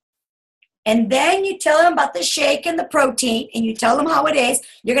recommend. And then you tell them about the shake and the protein, and you tell them how it is.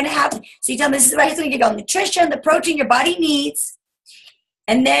 You're going to have, so you tell them this is what you're going to get, nutrition, the protein your body needs.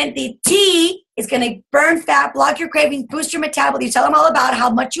 And then the tea is going to burn fat, block your cravings, boost your metabolism. You tell them all about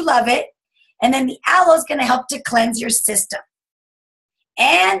how much you love it. And then the aloe is going to help to cleanse your system.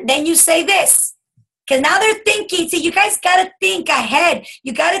 And then you say this, because now they're thinking, see, you guys got to think ahead.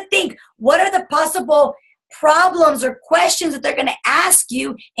 You got to think, what are the possible problems or questions that they're going to ask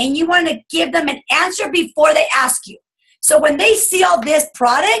you, and you want to give them an answer before they ask you. So when they see all this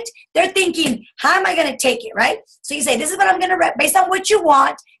product, they're thinking, how am I going to take it, right? So you say, this is what I'm going to, based on what you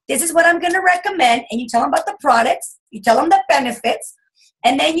want, this is what I'm going to recommend, and you tell them about the products, you tell them the benefits,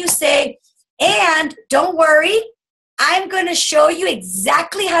 and then you say, and don't worry, I'm going to show you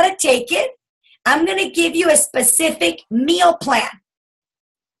exactly how to take it. I'm going to give you a specific meal plan.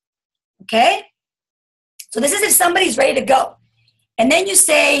 Okay? So this is if somebody's ready to go. And then you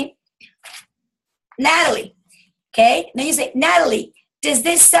say, Natalie, okay? And then you say, Natalie, does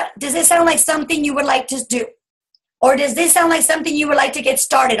this sound like something you would like to do? Or does this sound like something you would like to get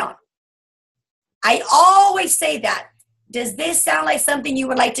started on? I always say that. does this sound like something you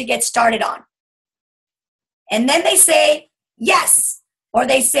would like to get started on? And then they say, yes. Or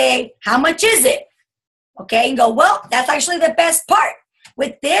they say, how much is it? Okay, and go, well, that's actually the best part.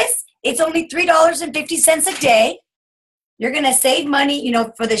 With this, it's only $3.50 a day. You're going to save money, you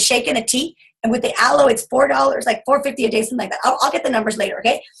know, for the shake and the tea. And with the aloe, it's $4, like $4.50 a day, something like that. I'll get the numbers later,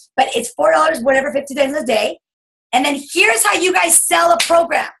 okay? But it's $4, whatever, 50 cents a day. And then here's how you guys sell a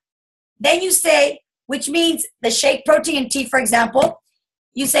program. Then you say, which means the shake, protein, and tea, for example,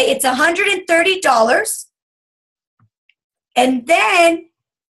 you say it's $130. And then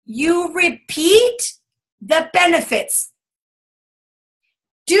you repeat the benefits.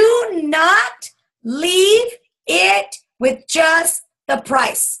 Do not leave it with just the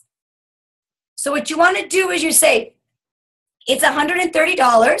price. So what you want to do is you say, it's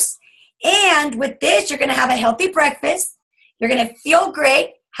 $130. And with this, you're going to have a healthy breakfast. You're going to feel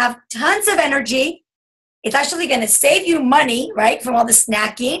great, have tons of energy. It's actually going to save you money, right, from all the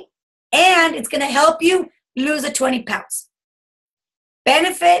snacking. And it's going to help you lose the 20 pounds.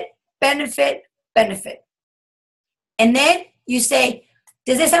 Benefit, benefit, benefit. And then you say,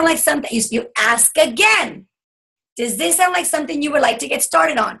 does this sound like something? You ask again. Does this sound like something you would like to get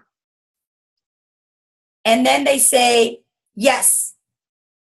started on? And then they say, yes.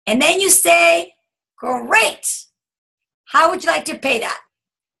 And then you say, great. How would you like to pay that?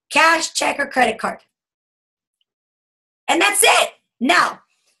 Cash, check, or credit card? And that's it. Now,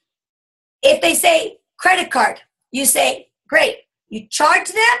 if they say credit card, you say, great. You charge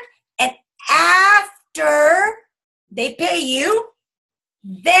them, and after they pay you,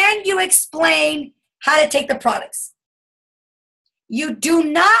 then you explain how to take the products. You do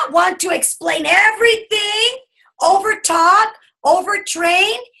not want to explain everything, over talk, over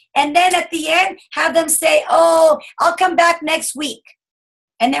train, and then at the end have them say, oh, I'll come back next week.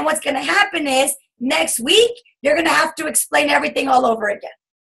 And then what's going to happen is next week, you're going to have to explain everything all over again.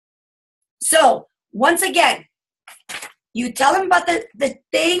 So once again, you tell them about the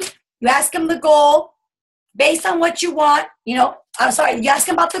thing, you ask them the goal based on what you want, you ask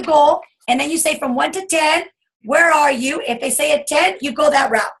them about the goal, and then you say from 1 to 10, where are you? If they say a 10, you go that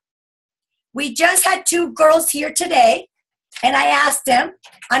route. We just had 2 girls here today, and I asked them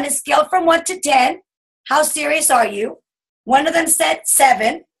on a scale from 1 to 10, how serious are you? One of them said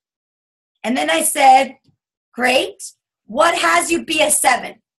 7. And then I said, great. What has you be a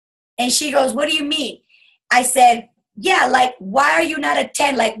 7? And she goes, what do you mean? I said, yeah, like, why are you not a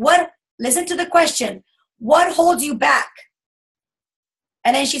 10? Like, what? Listen to the question. What holds you back?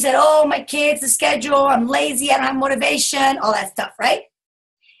 And then she said, oh, my kids, the schedule, I'm lazy, I don't have motivation, all that stuff, right?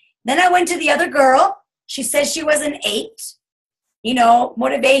 Then I went to the other girl. She said she was an 8.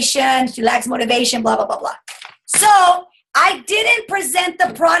 Motivation, she lacks motivation, blah, blah, blah, blah. So I didn't present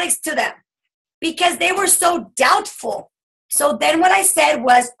the products to them because they were so doubtful. So then what I said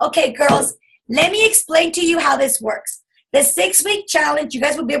was, okay, girls, let me explain to you how this works. The 6-week challenge, you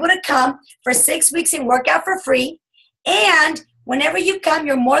guys will be able to come for 6 weeks and work out for free. And whenever you come,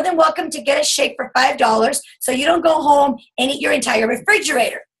 you're more than welcome to get a shake for $5 so you don't go home and eat your entire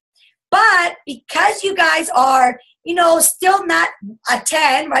refrigerator. But because you guys are, still not a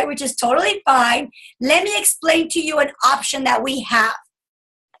 10, right, which is totally fine, let me explain to you an option that we have.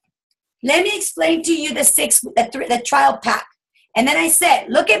 Let me explain to you the trial pack. And then I said,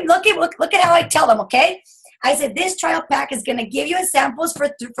 look at how I tell them, okay? I said, this trial pack is going to give you samples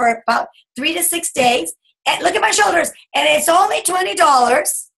for about 3 to 6 days. And look at my shoulders. And it's only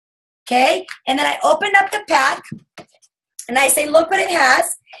 $20, okay? And then I opened up the pack, and I say, look what it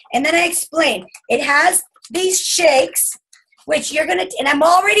has. And then I explain. It has these shakes, which you're going to, and I'm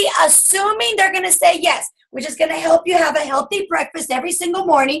already assuming they're going to say yes, which is going to help you have a healthy breakfast every single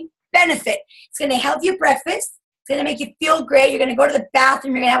morning. Benefit. It's going to help you breakfast. It's going to make you feel great. You're going to go to the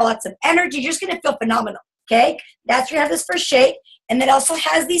bathroom. You're going to have lots of energy. You're just going to feel phenomenal, okay? That's where you have this first shake. And it also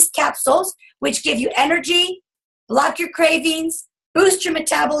has these capsules, which give you energy, block your cravings, boost your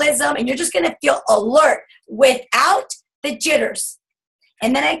metabolism, and you're just going to feel alert without the jitters.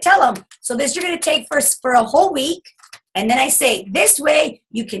 And then I tell them, so this you're going to take for a whole week. And then I say, this way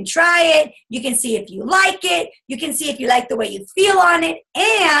you can try it. You can see if you like it. You can see if you like the way you feel on it.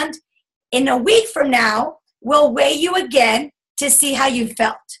 And in a week from now, we'll weigh you again to see how you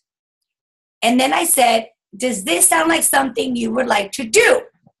felt. And then I said, does this sound like something you would like to do?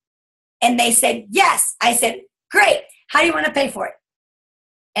 And they said, yes. I said, great. How do you want to pay for it?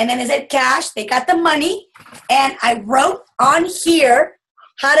 And then they said cash. They got the money. And I wrote on here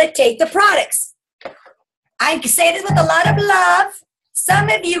how to take the products. I say this with a lot of love. Some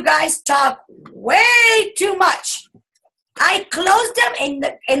of you guys talk way too much. I closed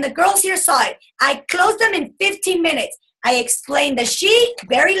them, and the girls here saw it. I closed them in 15 minutes. I explained the sheet,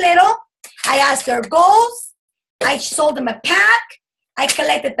 very little. I asked their goals. I sold them a pack. I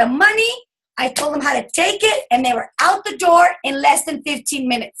collected the money. I told them how to take it, and they were out the door in less than 15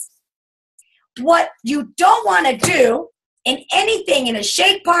 minutes. What you don't want to do in anything, in a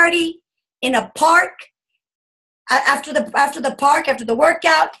shake party, in a park, after the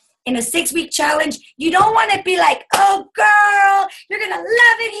workout, in a 6-week challenge, you don't want to be like, oh girl, you're going to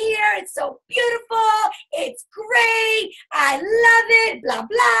love it here. It's so beautiful. It's great. I love it. Blah,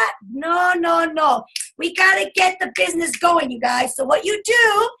 blah. No. We got to get the business going, you guys. So what you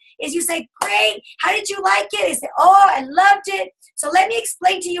do is you say, great. How did you like it? They say, oh, I loved it. So let me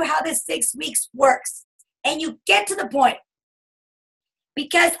explain to you how this 6 weeks works. And you get to the point.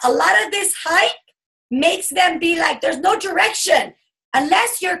 Because a lot of this hype makes them be like, there's no direction.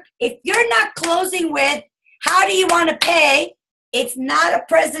 If you're not closing with, how do you want to pay? It's not a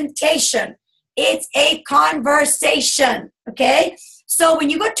presentation. It's a conversation, okay? So when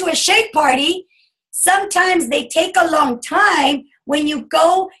you go to a shake party, sometimes they take a long time. When you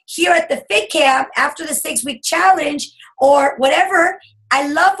go here at the Fit Camp after the 6-week challenge or whatever, I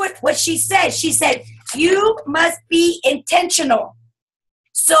love what she said. She said, you must be intentional.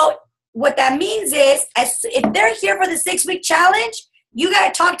 So what that means is, if they're here for the 6-week challenge, you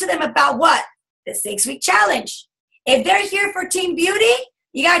got to talk to them about what? The 6-week challenge. If they're here for Team Beauty,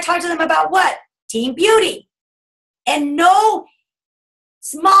 you got to talk to them about what? Team Beauty. And no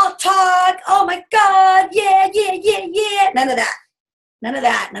small talk. Oh my God. Yeah. None of that.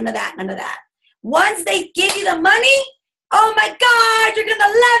 Once they give you the money, oh my God, you're going to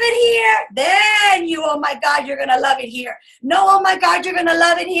love it here. Then oh my God, you're going to love it here. No, oh my God, you're going to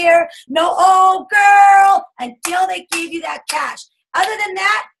love it here. No, oh girl, until they give you that cash. Other than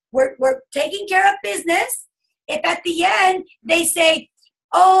that, we're taking care of business. If at the end they say,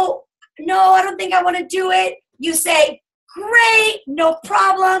 oh, no, I don't think I want to do it, you say, great, no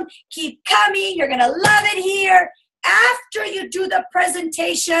problem. Keep coming. You're going to love it here. After you do the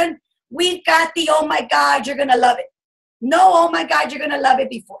presentation, we've got the, oh my God, you're going to love it. No, oh my God, you're going to love it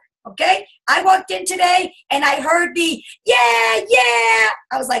before. Okay? I walked in today and I heard the, yeah.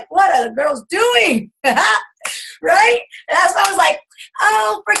 I was like, what are the girls doing? Right? And that's why I was like,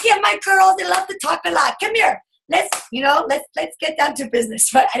 oh, forgive my girls. They love to talk a lot. Come here. Let's get down to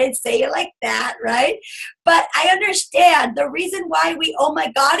business. But I didn't say it like that, right? But I understand the reason why we, oh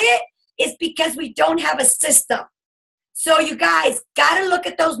my God, it is because we don't have a system. So you guys got to look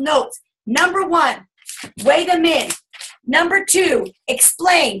at those notes. Number 1, weigh them in. Number 2,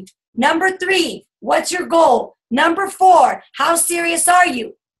 explain. Number 3, what's your goal? Number 4, how serious are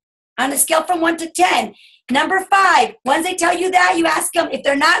you? On a scale from 1 to 10. Number 5, once they tell you that, you ask them, if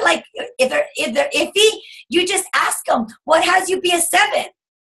they're not like, if they're iffy, you just ask them, what has you be a 7?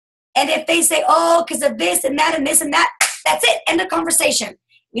 And if they say, oh, because of this and that and this and that, that's it, end of conversation.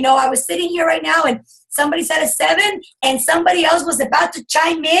 You know, I was sitting here right now and somebody said a 7 and somebody else was about to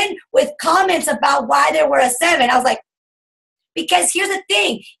chime in with comments about why they were a 7. I was like, because here's the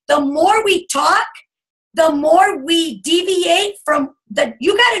thing, the more we talk, the more we deviate from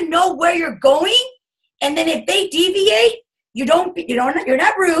you got to know where you're going. And then if they deviate, you're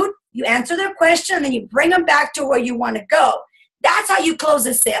not rude. You answer their question and then you bring them back to where you want to go. That's how you close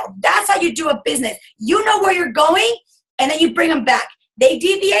a sale. That's how you do a business. You know where you're going and then you bring them back. They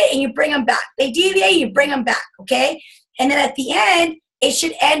deviate and you bring them back. They deviate and you bring them back, okay? And then at the end, it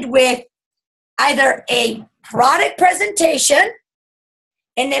should end with either a product presentation,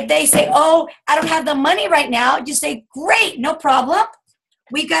 and if they say, oh, I don't have the money right now, you say, great, no problem.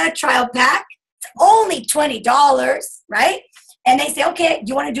 We got a trial pack. It's only $20, right? And they say, okay, do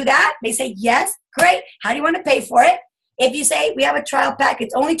you want to do that? They say, yes, great. How do you want to pay for it? If you say, we have a trial pack,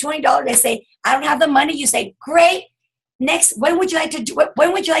 it's only $20, they say, I don't have the money. You say, great. Next, when would you like to do it?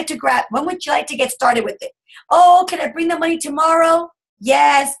 When would you like to get started with it? Oh, can I bring the money tomorrow?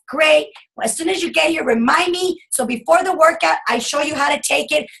 Yes, great. Well, as soon as you get here, remind me. So before the workout, I show you how to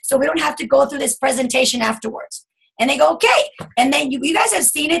take it so we don't have to go through this presentation afterwards. And they go, okay. And then you guys have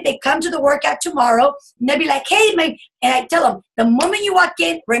seen it. They come to the workout tomorrow and they'll be like, hey, and I tell them, the moment you walk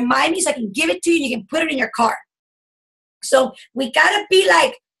in, remind me so I can give it to you and you can put it in your car. So we got to be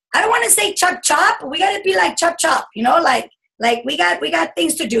like, I don't want to say chop chop, but we got to be like chop chop, you know, like we got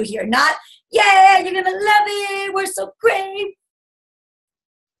things to do here. Not, yeah, you're going to love it. We're so great.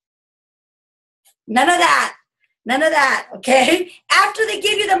 None of that, okay? After they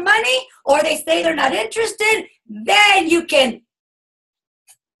give you the money or they say they're not interested, then you can.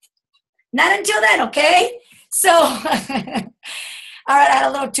 Not until then, okay? So, all right, I had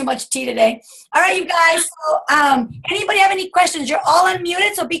a little too much tea today. All right, you guys, so anybody have any questions? You're all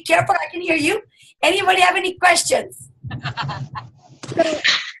unmuted, so be careful. I can hear you. Anybody have any questions?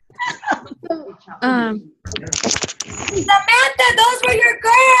 Samantha, those were your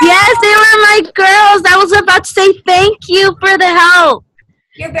girls. Yes, they were my girls. I was about to say thank you for the help.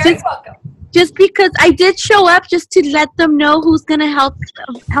 You're very welcome. Just because I did show up just to let them know who's gonna help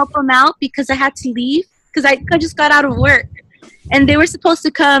them out because I had to leave because I just got out of work and they were supposed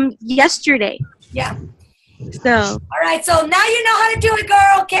to come yesterday. Yeah. So. All right. So now you know how to do it,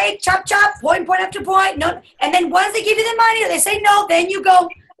 girl. Okay. Chop, chop. Point after point. No. And then once they give you the money or they say no, then you go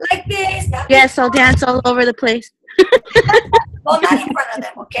like this. Yes, I'll dance all over the place. Well, not in front of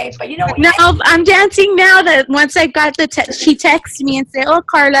them, okay? But you know what? No, I'm dancing now that once I got she texted me and said, oh,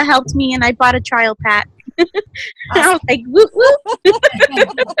 Carla helped me and I bought a trial pack. I was like, whoop, whoop.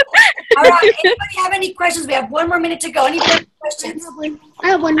 All right. Anybody have any questions? We have 1 more minute to go. Any questions? I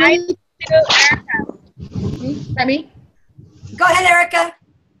have one. I do, Erica. Remy? Go ahead, Erica.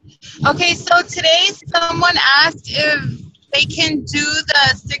 Okay, so today someone asked if they can do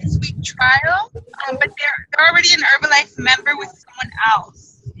the 6-week trial, but they're already an Herbalife member with someone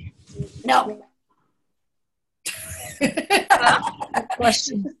else. No.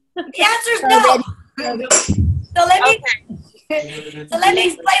 Question. The answer is no. So let me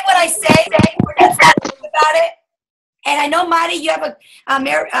explain what I say. We're not talking about it. And I know, Mari, you have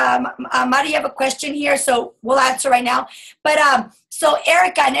a question here, so we'll answer right now. But so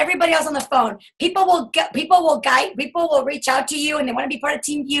Erica and everybody else on the phone, people will reach out to you, and they want to be part of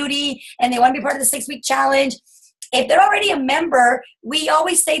Team Beauty, and they want to be part of the 6-week challenge. If they're already a member, we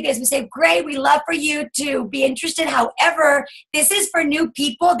always say this. We say, great, we love for you to be interested. However, this is for new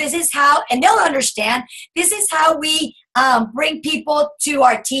people. This is how, and they'll understand, this is how we bring people to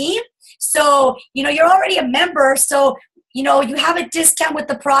our team. So, you're already a member. So, you have a discount with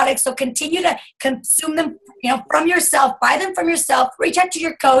the product. So continue to consume them, from yourself, buy them from yourself, reach out to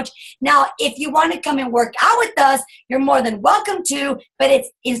your coach. Now, if you want to come and work out with us, you're more than welcome to, but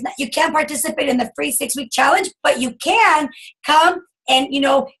it's not, you can't participate in the free 6-week challenge, but you can come and,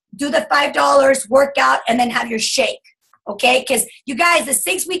 do the $5 workout and then have your shake. Okay. Cause you guys, the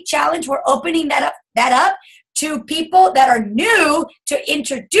 6-week challenge, we're opening that up to people that are new to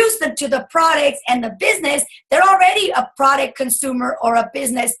introduce them to the products and the business. They're already a product consumer or a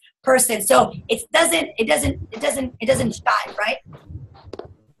business person. So it doesn't shine, right?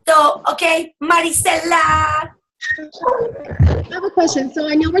 So, okay, Maricela. I have a question. So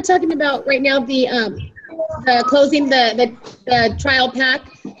I know we're talking about right now the closing the trial pack,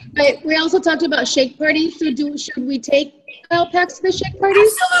 but we also talked about shake parties. So should we take trial packs to the shake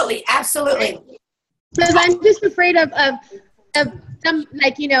parties? Absolutely. Because I'm just afraid of some,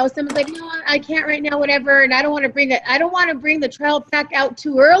 someone's like, no, I can't right now, whatever, and I don't want to bring it. I don't want to bring the trial pack out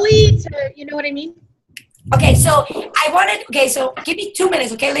too early. You know what I mean? Okay, so so give me 2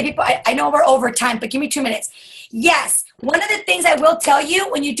 minutes, okay, lady people. I know we're over time, but give me 2 minutes. Yes, one of the things I will tell you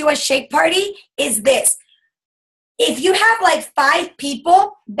when you do a shake party is this: if you have like 5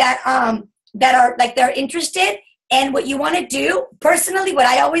 people that are like they're interested. And what you want to do, personally, what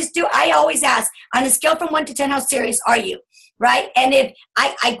I always do, I always ask, on a scale from 1 to 10, how serious are you, right? And if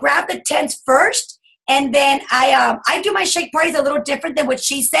I grab the 10s first, and then I do my shake parties a little different than what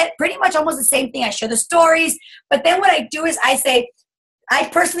she said, pretty much almost the same thing. I show the stories, but then what I do is I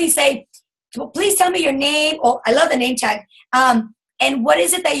personally say, well, please tell me your name. Oh, I love the name tag. And what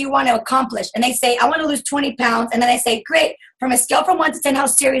is it that you want to accomplish? And they say, I want to lose 20 pounds. And then I say, great. From a scale from 1 to 10, how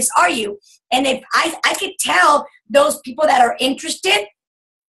serious are you? And if I could tell those people that are interested.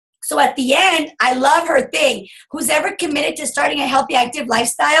 So at the end, I love her thing. Who's ever committed to starting a healthy, active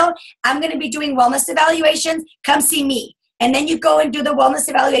lifestyle, I'm going to be doing wellness evaluations. Come see me. And then you go and do the wellness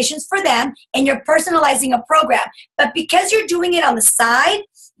evaluations for them, and you're personalizing a program. But because you're doing it on the side,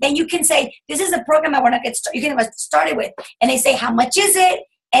 then you can say, this is a program I want to you can get started with. And they say, how much is it?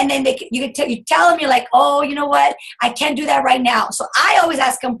 And then you tell them, you're like, oh, you know what? I can't do that right now. So I always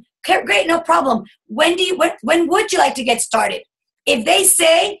ask them, great, no problem. When would you like to get started? If they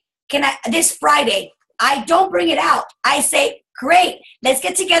say, this Friday, I don't bring it out. I say, great, let's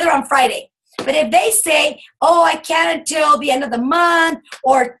get together on Friday. But if they say, oh, I can't until the end of the month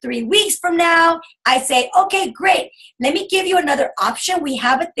or 3 weeks from now, I say, okay, great. Let me give you another option. We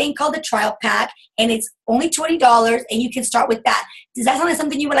have a thing called the trial pack, and it's only $20, and you can start with that. Does that sound like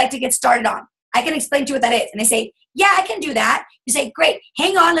something you would like to get started on? I can explain to you what that is. And they say, yeah, I can do that. You say, great,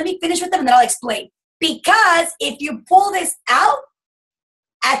 hang on, let me finish with them, and then I'll explain. Because if you pull this out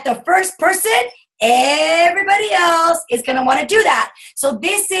at the first person, everybody else is going to want to do that. So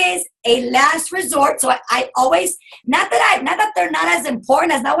this is a last resort. So I always, not that they're not as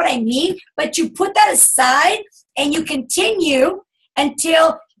important, that's not what I mean, but you put that aside and you continue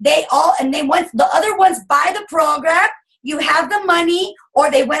until once the other ones buy the program, you have the money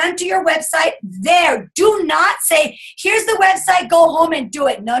or they went onto your website, there, do not say, here's the website, go home and do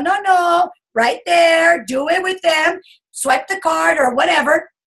it. No, no, no. Right there, do it with them. Swipe the card or whatever.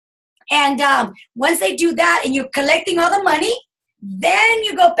 And once they do that and you're collecting all the money, then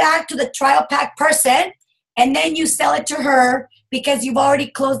you go back to the trial pack person and then you sell it to her because you've already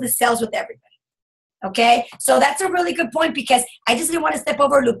closed the sales with everybody. Okay, so that's a really good point because I just didn't want to step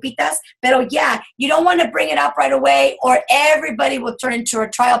over Lupita's, but yeah, you don't want to bring it up right away or everybody will turn into a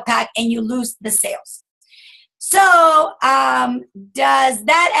trial pack and you lose the sales. So does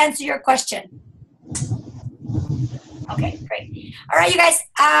that answer your question? Okay, great. All right, you guys.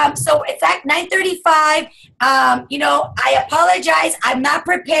 So it's at 9:35. I apologize. I'm not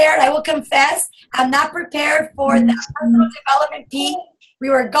prepared. I will confess. I'm not prepared for the personal development piece. We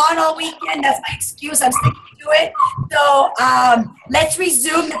were gone all weekend. That's my excuse. I'm sticking to it. So let's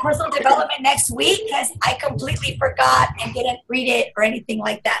resume the personal development next week because I completely forgot and didn't read it or anything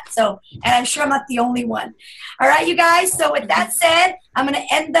like that. So, and I'm sure I'm not the only one. All right, you guys. So with that said, I'm going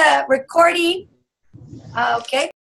to end the recording. Okay.